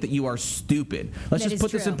they think that you are stupid. Let's just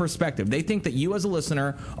put this in perspective. They think that you as a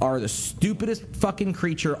listener are the stupidest fucking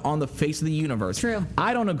creature on the face of the universe. True.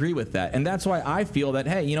 I don't agree with that, and that's why I feel that,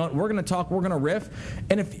 hey, you know what, we're going to talk, we're going to riff,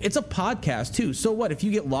 and if it's a podcast too, so what? If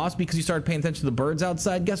you get lost because you started paying attention to the birds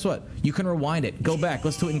outside, guess what? You can rewind it, go back,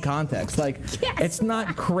 listen to it in context. Like, It's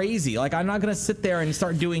not crazy. Like, I'm not going to sit there and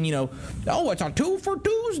start doing, oh, it's a 2 for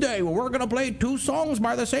Tuesday. Well, we're going to play 2 songs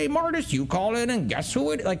by the same artist. You call in and guess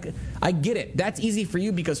who it... Like, I get it. That's easy for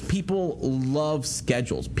you because people love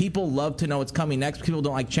schedules. People love to know what's coming next. People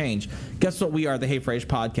don't like change. Guess what we are, the Hey Frase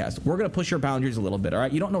podcast. We're going to push your boundaries a little bit, all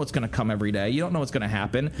right? You don't know what's going to come every day. You don't know what's going to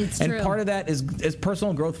happen. It's and true. part of that is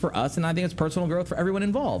personal growth for us, and I think it's personal growth for everyone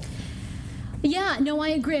involved. Yeah, no, I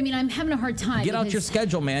agree. I mean, I'm having a hard time. Get out your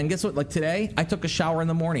schedule, man. Guess what? Like today, I took a shower in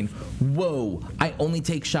the morning. Whoa, I only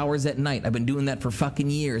take showers at night. I've been doing that for fucking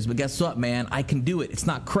years. But guess what, man? I can do it. It's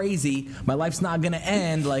not crazy. My life's not going to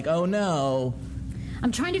end. Like, oh no.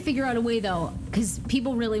 I'm trying to figure out a way, though, because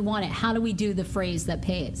people really want it. How do we do the phrase that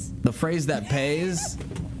pays? The phrase that pays?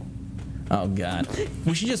 Oh, God.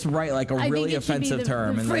 We should just write like a really offensive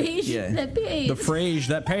term. The phrase that pays. The phrase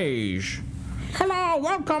that pays. Hello,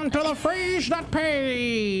 welcome to the phrase that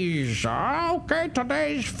pays. Okay,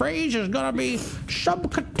 today's phrase is going to be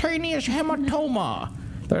subcutaneous hematoma.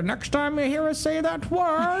 The next time you hear us say that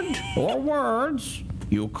word or words,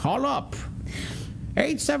 you call up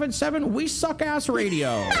 877 We Suck Ass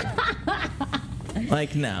Radio.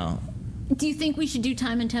 Like, no. Do you think we should do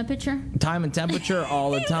time and temperature? Time and temperature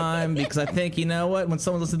all the time, because I think, you know what, when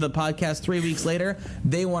someone listens to the podcast 3 weeks later,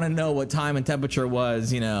 they want to know what time and temperature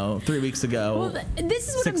was, 3 weeks ago. Well, this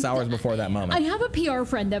is what 6 hours before that moment. I have a PR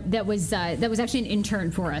friend that was actually an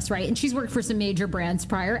intern for us, right? And she's worked for some major brands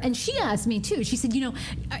prior, and she asked me too. She said,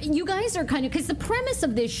 you guys are kind of, because the premise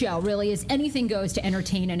of this show really is anything goes to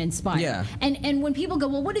entertain and inspire. Yeah. And when people go,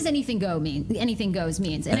 well, what does anything go mean? Anything goes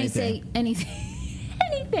means, and Anything. I say anything.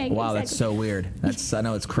 Anything. Wow, exactly. that's so weird. I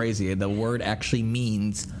know it's crazy. The word actually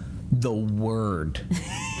means the word.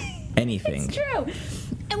 Anything. It's true.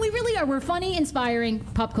 And we really are. We're funny, inspiring,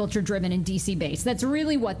 pop culture driven, and DC based. That's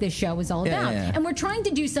really what this show is all about. Yeah. And we're trying to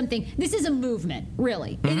do something. This is a movement,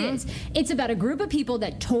 really. It is. It's about a group of people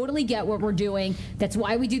that totally get what we're doing. That's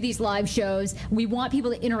why we do these live shows. We want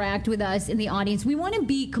people to interact with us in the audience. We want to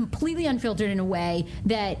be completely unfiltered in a way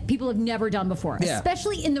that people have never done before,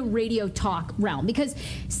 especially in the radio talk realm. Because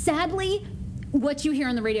sadly, what you hear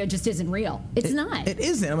on the radio just isn't real. It's not. It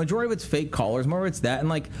isn't. A majority of it's fake callers. More of it's that. And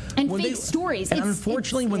fake stories. And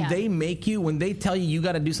unfortunately, when they tell you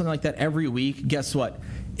got to do something like that every week, guess what?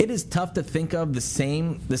 It is tough to think of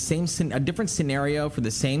a different scenario for the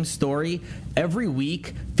same story every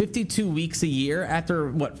week, 52 weeks a year.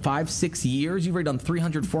 After, 5-6 years, you've already done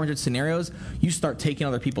 300, 400 scenarios. You start taking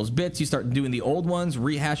other people's bits. You start doing the old ones,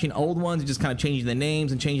 rehashing old ones, and just kind of changing the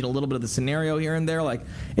names and changing a little bit of the scenario here and there. Like,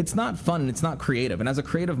 it's not fun and it's not creative. And as a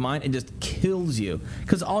creative mind, it just kills you.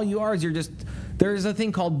 Because all you are is there's a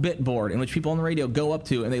thing called Bitboard in which people on the radio go up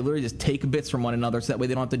to and they literally just take bits from one another so that way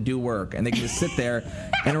they don't have to do work and they can just sit there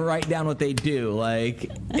and write down what they do. Like,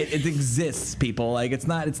 it exists, people. Like, it's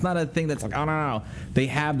not a thing that's like, oh no. They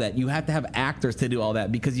have that. You have to have actors to do all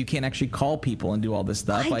that because you can't actually call people and do all this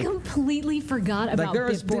stuff. I completely forgot about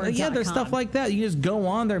Bitboard. Yeah, there's stuff like that. You just go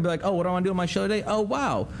on there and be like, oh, what do I want to do on my show today? Oh,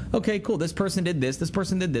 wow. Okay, cool. This person did this. This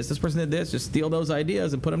person did this. This person did this. Just steal those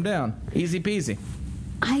ideas and put them down. Easy peasy.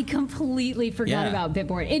 I completely forgot about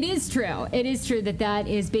Bitboard. It is true. It is true that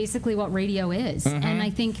is basically what radio is. And I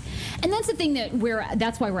think, and that's the thing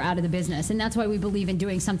that's why we're out of the business. And that's why we believe in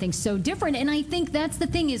doing something so different. And I think that's the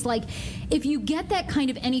thing is like, if you get that kind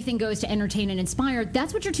of anything goes to entertain and inspire,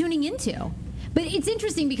 that's what you're tuning into. But it's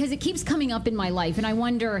interesting because it keeps coming up in my life, and I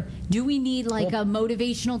wonder, do we need like a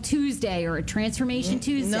motivational Tuesday or a transformation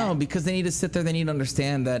Tuesday? No, because they need to sit there. They need to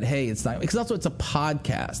understand that, hey, it's not, because also it's a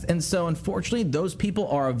podcast. And so, unfortunately, those people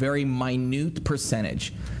are a very minute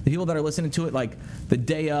percentage. The people that are listening to it like the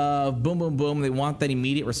day of, boom, boom, boom, they want that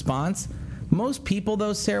immediate response. Most people,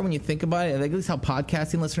 though, Sarah, when you think about it, at least how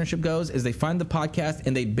podcasting listenership goes, is they find the podcast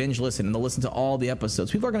and they binge listen, and they'll listen to all the episodes.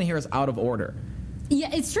 People are going to hear us out of order. Yeah,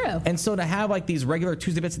 it's true. And so to have like these regular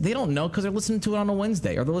Tuesday bits, they don't know because they're listening to it on a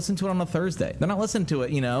Wednesday or they're listening to it on a Thursday. They're not listening to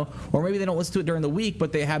it, or maybe they don't listen to it during the week,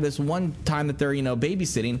 but they have this one time that they're,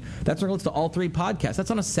 babysitting. That's when they listen to all 3 podcasts. That's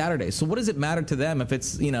on a Saturday. So what does it matter to them if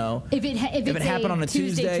it's, if it happened on a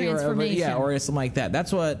Tuesday or something like that?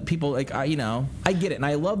 That's what people like. I get it, and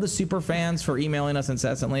I love the super fans for emailing us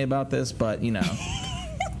incessantly about this, but Well,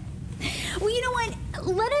 you know what?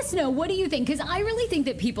 Let us know. What do you think? Because I really think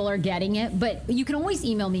that people are getting it, but you can always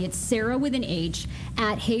email me. It's Sarah with an H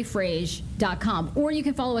at heyfrase.com. Or you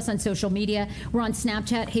can follow us on social media. We're on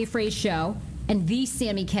Snapchat, Hey Frase Show, and the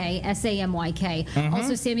Sammy K, SAMYK.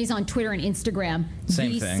 Also, Sammy's on Twitter and Instagram,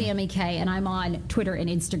 Same the thing. Sammy K, and I'm on Twitter and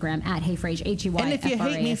Instagram at Hey Frase, HEYFRASE. And if you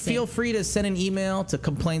hate me, feel free to send an email to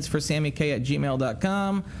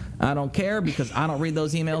complaintsforsammyk@gmail.com. I don't care because I don't read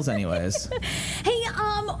those emails anyways. Hey,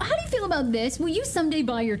 how do you feel about this? Will you someday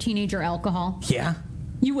buy your teenager alcohol? Yeah.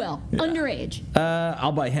 You will. Yeah. Underage.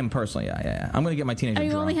 I'll buy him personally. Yeah. I'm going to get my teenager Are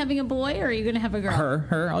you drunk. only having a boy, or are you going to have a girl?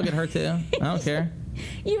 Her. I'll get her too. I don't care.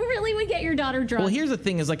 You really would get your daughter drunk? Well, here's the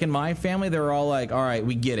thing is like in my family, they were all like, all right,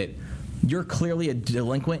 we get it. You're clearly a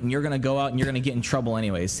delinquent, and you're going to go out and you're going to get in trouble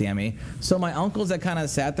anyways, Sammy. So my uncles that kind of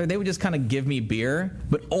sat there, they would just kind of give me beer,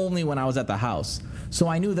 but only when I was at the house. So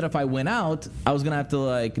I knew that if I went out, I was going to have to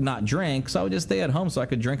like not drink. So I would just stay at home so I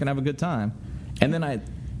could drink and have a good time. And then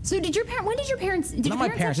So when did your parents? Not my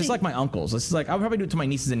parents, just like my uncles. This is like I would probably do it to my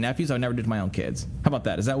nieces and nephews. I would never do it to my own kids. How about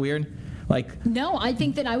that? Is that weird? Like no, I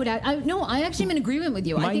think that I would. I actually am in agreement with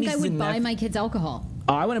you. I think I would buy my kids alcohol.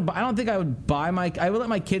 I wouldn't. I don't think I would buy I would let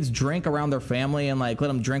my kids drink around their family and like let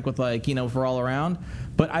them drink with like for all around.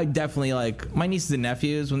 But I definitely like my nieces and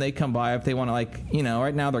nephews when they come by if they want to like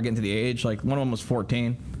right now they're getting to the age like one of them was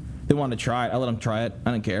 14. They wanted to try it. I let them try it.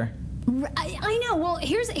 I didn't care. I know. Well,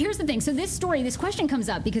 here's the thing. So this question comes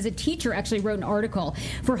up because a teacher actually wrote an article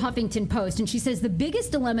for Huffington Post, and she says the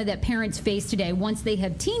biggest dilemma that parents face today once they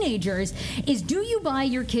have teenagers is, do you buy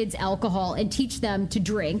your kids alcohol and teach them to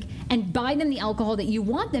drink and buy them the alcohol that you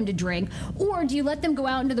want them to drink, or do you let them go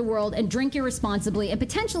out into the world and drink irresponsibly and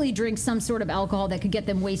potentially drink some sort of alcohol that could get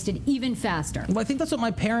them wasted even faster? Well, I think that's what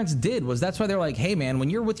my parents did. That's why they're like, hey, man, when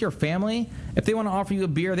you're with your family, if they want to offer you a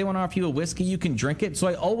beer, they want to offer you a whiskey, you can drink it. So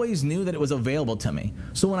I always knew that it was available to me.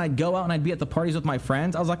 So when I'd go out and I'd be at the parties with my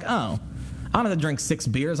friends, I was like, oh, I don't have to drink 6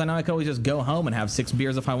 beers. I know I could always just go home and have 6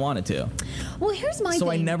 beers if I wanted to. Well, here's my thing. So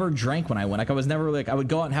I never drank when I went. Like I was never like, I would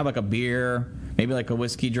go out and have like a beer, maybe like a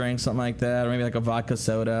whiskey drink, something like that, or maybe like a vodka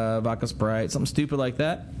soda, vodka Sprite, something stupid like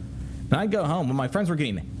that. And I'd go home when my friends were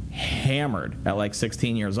getting hammered at like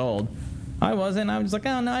 16 years old. I wasn't. I was just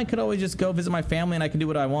like, oh, no, I could always just go visit my family and I can do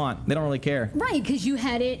what I want. They don't really care. Right, because you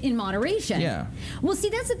had it in moderation. Yeah. Well, see,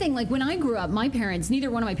 that's the thing. Like, when I grew up, neither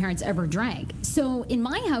one of my parents ever drank. So in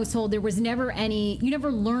my household, there was never you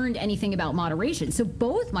never learned anything about moderation. So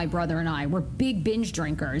both my brother and I were big binge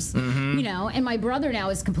drinkers, and my brother now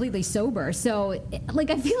is completely sober. So, like,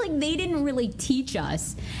 I feel like they didn't really teach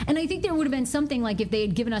us. And I think there would have been something like if they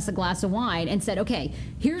had given us a glass of wine and said, okay,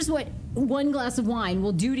 here's what 1 glass of wine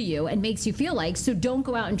will do to you and makes you feel like, so don't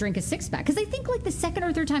go out and drink a 6-pack. Because I think like the second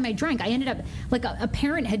or third time I drank, I ended up like a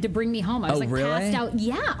parent had to bring me home. I was really? Passed out.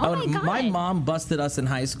 Yeah. Oh my God. My mom busted us in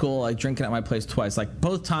high school like drinking at my place twice. Like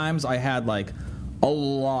both times I had like a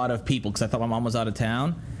lot of people because I thought my mom was out of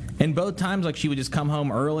town. And both times like she would just come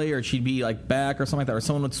home early or she'd be like back or something like that, or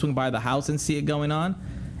someone would swing by the house and see it going on.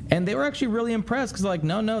 And they were actually really impressed because, like,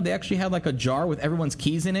 no, they actually had, like, a jar with everyone's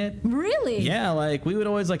keys in it. Really? Yeah, like, we would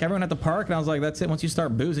always, like, everyone at the park, and I was like, that's it. Once you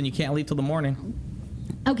start boozing, you can't leave till the morning.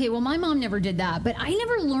 Okay, well, my mom never did that, but I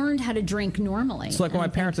never learned how to drink normally. So, like, when my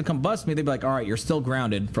parents would come bust me, they'd be like, all right, you're still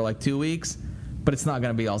grounded for, like, 2 weeks, but it's not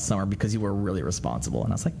going to be all summer because you were really responsible.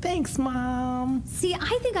 And I was like, thanks, Mom. See,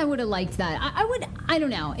 I think I would have liked that. I don't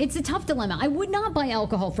know. It's a tough dilemma. I would not buy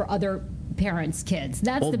alcohol for other parents' kids.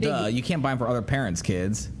 That's the big... You can't buy them for other parents'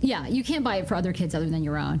 kids. Yeah, you can't buy it for other kids other than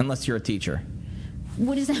your own. Unless you're a teacher.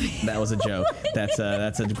 What does that mean? That was a joke. That's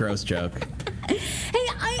a gross joke. Hey,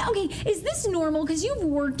 okay, is this normal? Because you've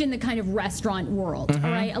worked in the kind of restaurant world,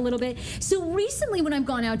 all right, a little bit. So recently when I've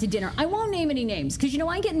gone out to dinner, I won't name any names because,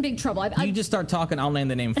 I get in big trouble. You just start talking, I'll name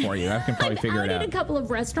the name for you. I can probably figure it out. I've outed a couple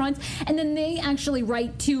of restaurants, and then they actually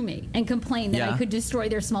write to me and complain that I could destroy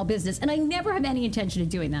their small business. And I never have any intention of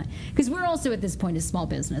doing that because we're also at this point a small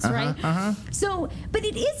business, right? So, but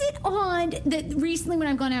is it odd that recently when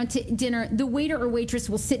I've gone out to dinner, the waiter or waitress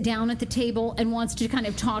will sit down at the table and wants to kind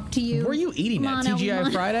of talk to you? Were you eating at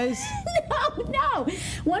TGI Fridays? No.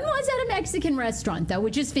 One was at a Mexican restaurant, though,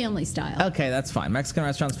 which is family style. Okay, that's fine. Mexican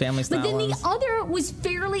restaurants, family style. But then ones. the other was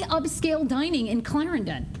fairly upscale dining in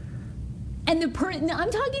Clarendon. And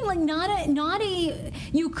I'm talking like not a.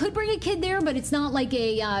 You could bring a kid there, but it's not like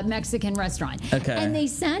a Mexican restaurant. Okay. And they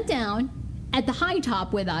sat down at the high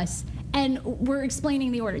top with us. And we're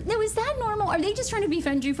explaining the order. Now, is that normal? Are they just trying to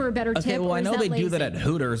befriend you for a better tip? Okay, well, I know they do that at lazy?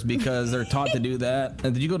 Hooters because they're taught to do that.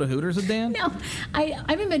 Did you go to Hooters with Dan? No, I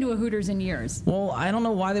haven't been to a Hooters in years. Well, I don't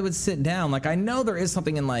know why they would sit down. Like, I know there is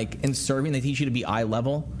something in serving. They teach you to be eye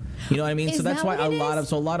level. You know what I mean? Is So that's that why what a it lot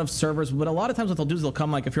is? of servers, but a lot of times what they'll do is they'll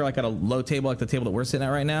come, like if you're like at a low table, like the table that we're sitting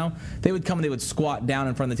at right now, they would come and they would squat down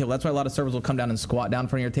in front of the table. That's why a lot of servers will come down and squat down in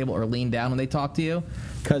front of your table or lean down when they talk to you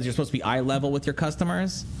because you're supposed to be eye level with your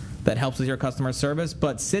customers. That helps with your customer service.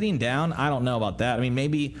 But sitting down, I don't know about that. I mean,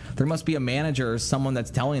 maybe there must be a manager or someone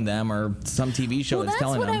that's telling them or some TV show that's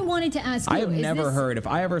telling them. That's what I wanted to ask you. I have never heard, if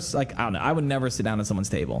I ever, I don't know, I would never sit down at someone's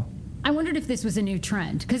table. I wondered if this was a new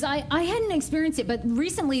trend because I hadn't experienced it, but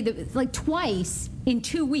recently, like twice in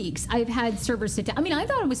 2 weeks, I've had servers sit down. I mean, I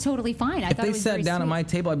thought it was totally fine. If they sat down at my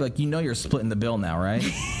table, I'd be like, you're splitting the bill now, right?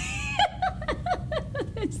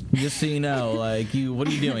 Just so you know, like, what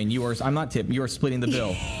are you doing? I'm not tipping. You are splitting the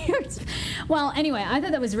bill. Well, anyway, I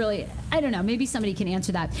thought that was really, I don't know, maybe somebody can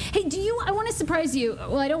answer that. Hey, I want to surprise you.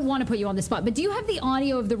 Well, I don't want to put you on the spot, but do you have the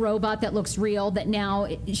audio of the robot that looks real that now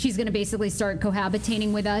she's going to basically start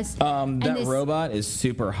cohabitating with us? That robot is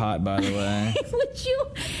super hot, by the way.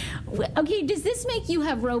 Okay, does this make you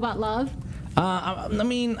have robot love? I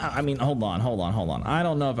mean, hold on. I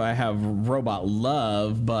don't know if I have robot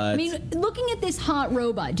love, but... I mean, looking at this hot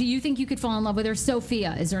robot, do you think you could fall in love with her?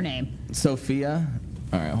 Sophia is her name. Sophia?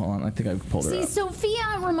 All right, hold on. I think I pulled her up.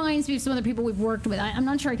 Sophia reminds me of some of the people we've worked with. I'm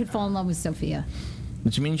not sure I could fall in love with Sophia.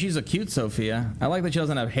 But you mean she's a cute Sophia. I like that she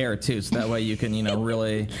doesn't have hair, too, so that way you can,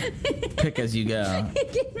 really pick as you go.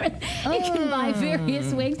 You can buy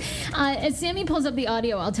various wigs. As Sammy pulls up the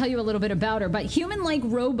audio, I'll tell you a little bit about her. But human-like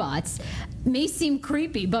robots may seem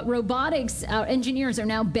creepy, but robotics engineers are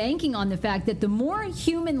now banking on the fact that the more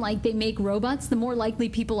human-like they make robots, the more likely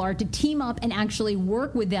people are to team up and actually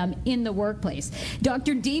work with them in the workplace.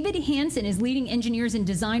 Dr. David Hansen is leading engineers and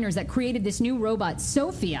designers that created this new robot,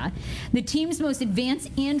 Sophia, the team's most advanced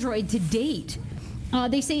android to date.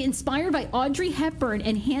 They say inspired by Audrey Hepburn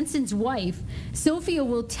and Hansen's wife, Sophia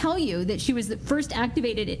will tell you that she was first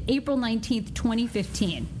activated at April 19th,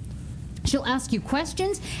 2015. She'll ask you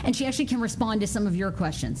questions, and she actually can respond to some of your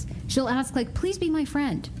questions. She'll ask, like, please be my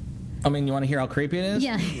friend. I mean, you want to hear how creepy it is?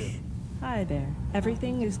 Yeah. Hi there.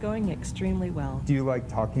 Everything is going extremely well. Do you like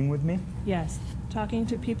talking with me? Yes, talking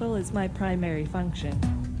to people is my primary function.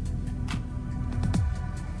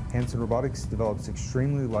 Hanson Robotics develops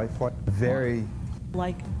extremely lifelike, very...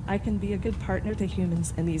 I can be a good partner to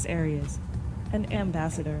humans in these areas. An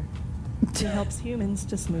ambassador. It helps humans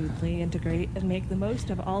to smoothly integrate and make the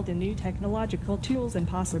most of all the new technological tools and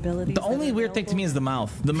possibilities. The only weird thing to me is the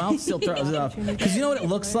mouth. The mouth still throws it off. Because you know what it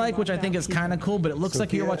looks like, which I think is kind of cool, but it looks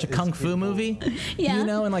like you watch a kung fu movie. Yeah.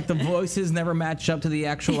 And like the voices never match up to the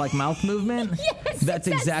actual like mouth movement. Yes, That's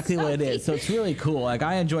exactly what it is. So it's really cool. Like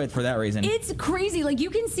I enjoy it for that reason. It's crazy. Like you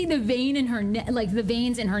can see the vein in her neck, like the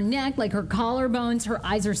veins in her neck, like her collarbones. Her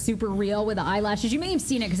eyes are super real with the eyelashes. You may have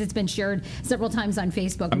seen it because it's been shared several times on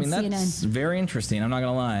Facebook I mean, and that's CNN. very interesting. I'm not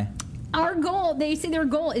going to lie. Our goal, they say their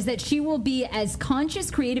goal is that she will be as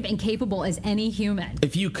conscious, creative, and capable as any human.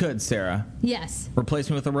 If you could, Sarah. Yes. Replace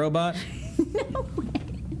me with a robot? No way.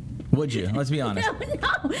 Would you? Let's be honest. No. Why would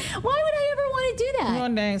I ever want to do that?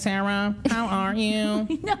 Good day, Sarah. How are you?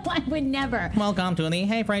 No, I would never. Welcome to the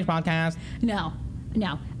Hey Frase podcast. No.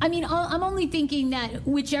 I mean, I'm only thinking that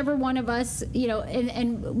whichever one of us,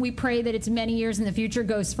 and we pray that it's many years in the future,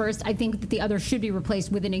 goes first. I think that the other should be replaced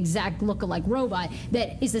with an exact look-alike robot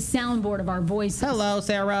that is a soundboard of our voices. Hello,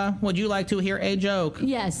 Sarah. Would you like to hear a joke?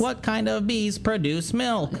 Yes. What kind of bees produce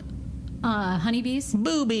milk? Honeybees?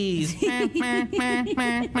 Boobies.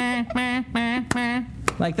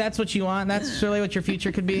 Like, that's what you want? That's really what your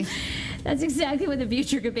future could be? That's exactly what the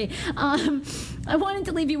future could be. I wanted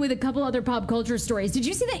to leave you with a couple other pop culture stories. Did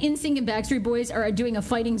you see that NSYNC and Backstreet Boys are doing a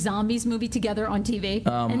fighting zombies movie together on TV?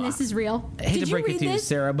 And this is real. I hate Did to you break read it to you, this?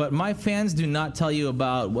 Sarah, but my fans do not tell you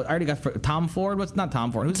about what I already got. Tom Ford? What's not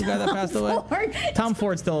Tom Ford? Who's the guy that passed away? Ford. Tom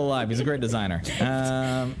Ford's still alive. He's a great designer.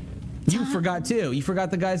 You forgot, too. You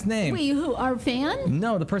forgot the guy's name. Wait, who? Our fan?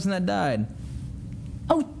 No, the person that died.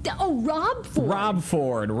 Rob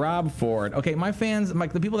Ford. Rob Ford. Okay, my fans,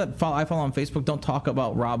 like the people that I follow on Facebook, don't talk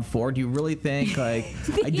about Rob Ford. Do you really think like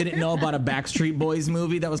I didn't know about a Backstreet Boys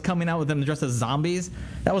movie that was coming out with them dressed as zombies?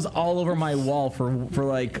 That was all over my wall for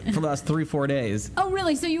the last 3-4 days. Oh,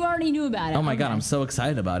 really? So you already knew about it? Oh my God, I'm so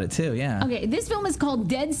excited about it too. Yeah. Okay, this film is called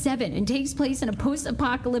Dead 7 and takes place in a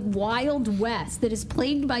post-apocalyptic Wild West that is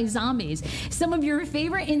plagued by zombies. Some of your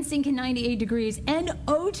favorite NSYNC and 98 Degrees and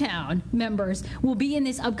O-Town members will be in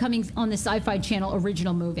this upcoming on the Sci-Fi Channel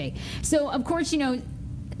original movie. So, of course, you know,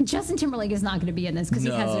 Justin Timberlake is not going to be in this because he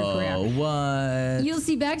has no career. What? You'll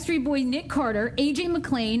see Backstreet Boy Nick Carter, AJ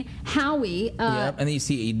McClain, Howie. Yep, and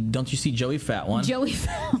then don't you see Joey Fat One? Joey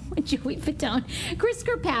Fatone, Chris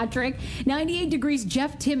Kirkpatrick, 98 Degrees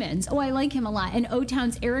Jeff Timmons. Oh, I like him a lot. And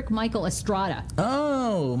O-Town's Eric Michael Estrada.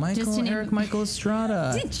 Oh, Eric Michael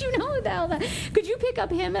Estrada. Did you know that? Could you pick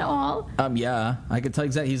up him at all? Yeah, I could tell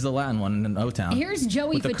exactly. He's the Latin one in O-Town. Here's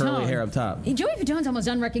Joey with Fatone. The curly hair up top. Joey Fatone's almost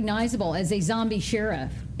unrecognizable as a zombie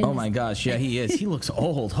sheriff. Oh my gosh, yeah, he is. He looks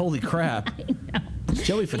old. Holy crap. I know.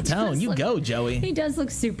 Joey Fatone, go, Joey. He does look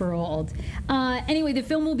super old. Anyway, the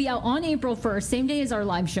film will be out on April 1st, same day as our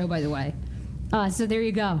live show, by the way. So there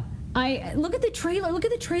you go. Look at the trailer. Look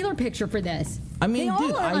at the trailer picture for this. I mean,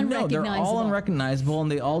 I know they're all unrecognizable, and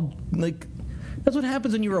they all like. That's what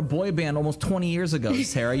happens when you were a boy band almost 20 years ago,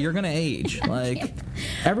 Sarah. You're gonna age. Like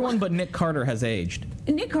everyone but Nick Carter has aged.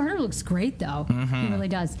 Nick Carter looks great, though. He really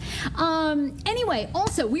does. Anyway,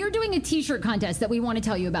 also, we are doing a T-shirt contest that we want to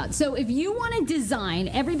tell you about. So if you want to design,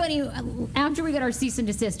 everybody, after we got our cease and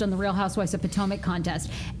desist on the Real Housewives of Potomac contest,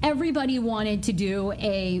 everybody wanted to do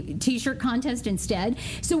a T-shirt contest instead.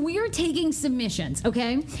 So we are taking submissions,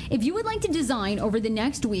 okay? If you would like to design over the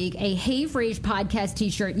next week a Hey Frase podcast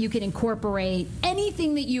T-shirt, you can incorporate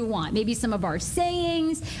anything that you want. Maybe some of our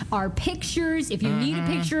sayings, our pictures. If you need a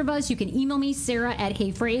picture of us, you can email me, Sarah at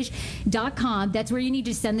heyfrase.com. That's where you need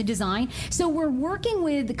to send the design. So we're working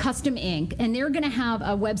with Custom Ink, and they're going to have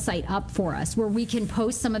a website up for us where we can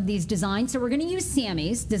post some of these designs. So we're going to use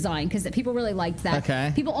Sammy's design because people really liked that.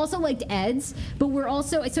 Okay. People also liked Ed's, but we're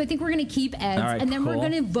also, so I think we're going to keep Ed's, right, and then we're cool.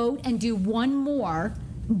 going to vote and do one more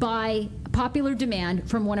by popular demand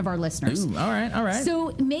from one of our listeners. Ooh, all right.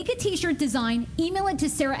 So make a T-shirt design, email it to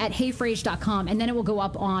Sarah at heyfrase.com, and then it will go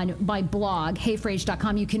up on my blog,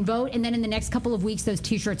 heyfrase.com. You can vote, and then in the next couple of weeks, those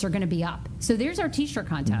T-shirts are going to be up. So there's our T-shirt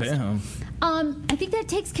contest. Bam. I think that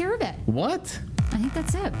takes care of it. What? I think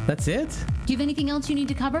that's it. That's it? Do you have anything else you need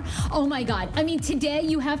to cover? Oh my God. I mean, today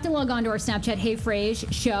you have to log on to our Snapchat Hey Frase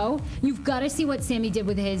show. You've got to see what Sammy did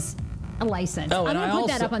with his license. Oh, I'm and going to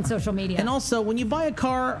put that up on social media. And also, when you buy a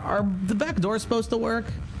car, are the back doors supposed to work?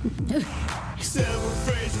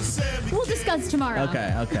 We'll discuss tomorrow.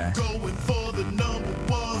 Okay. Going for the number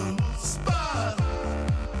one.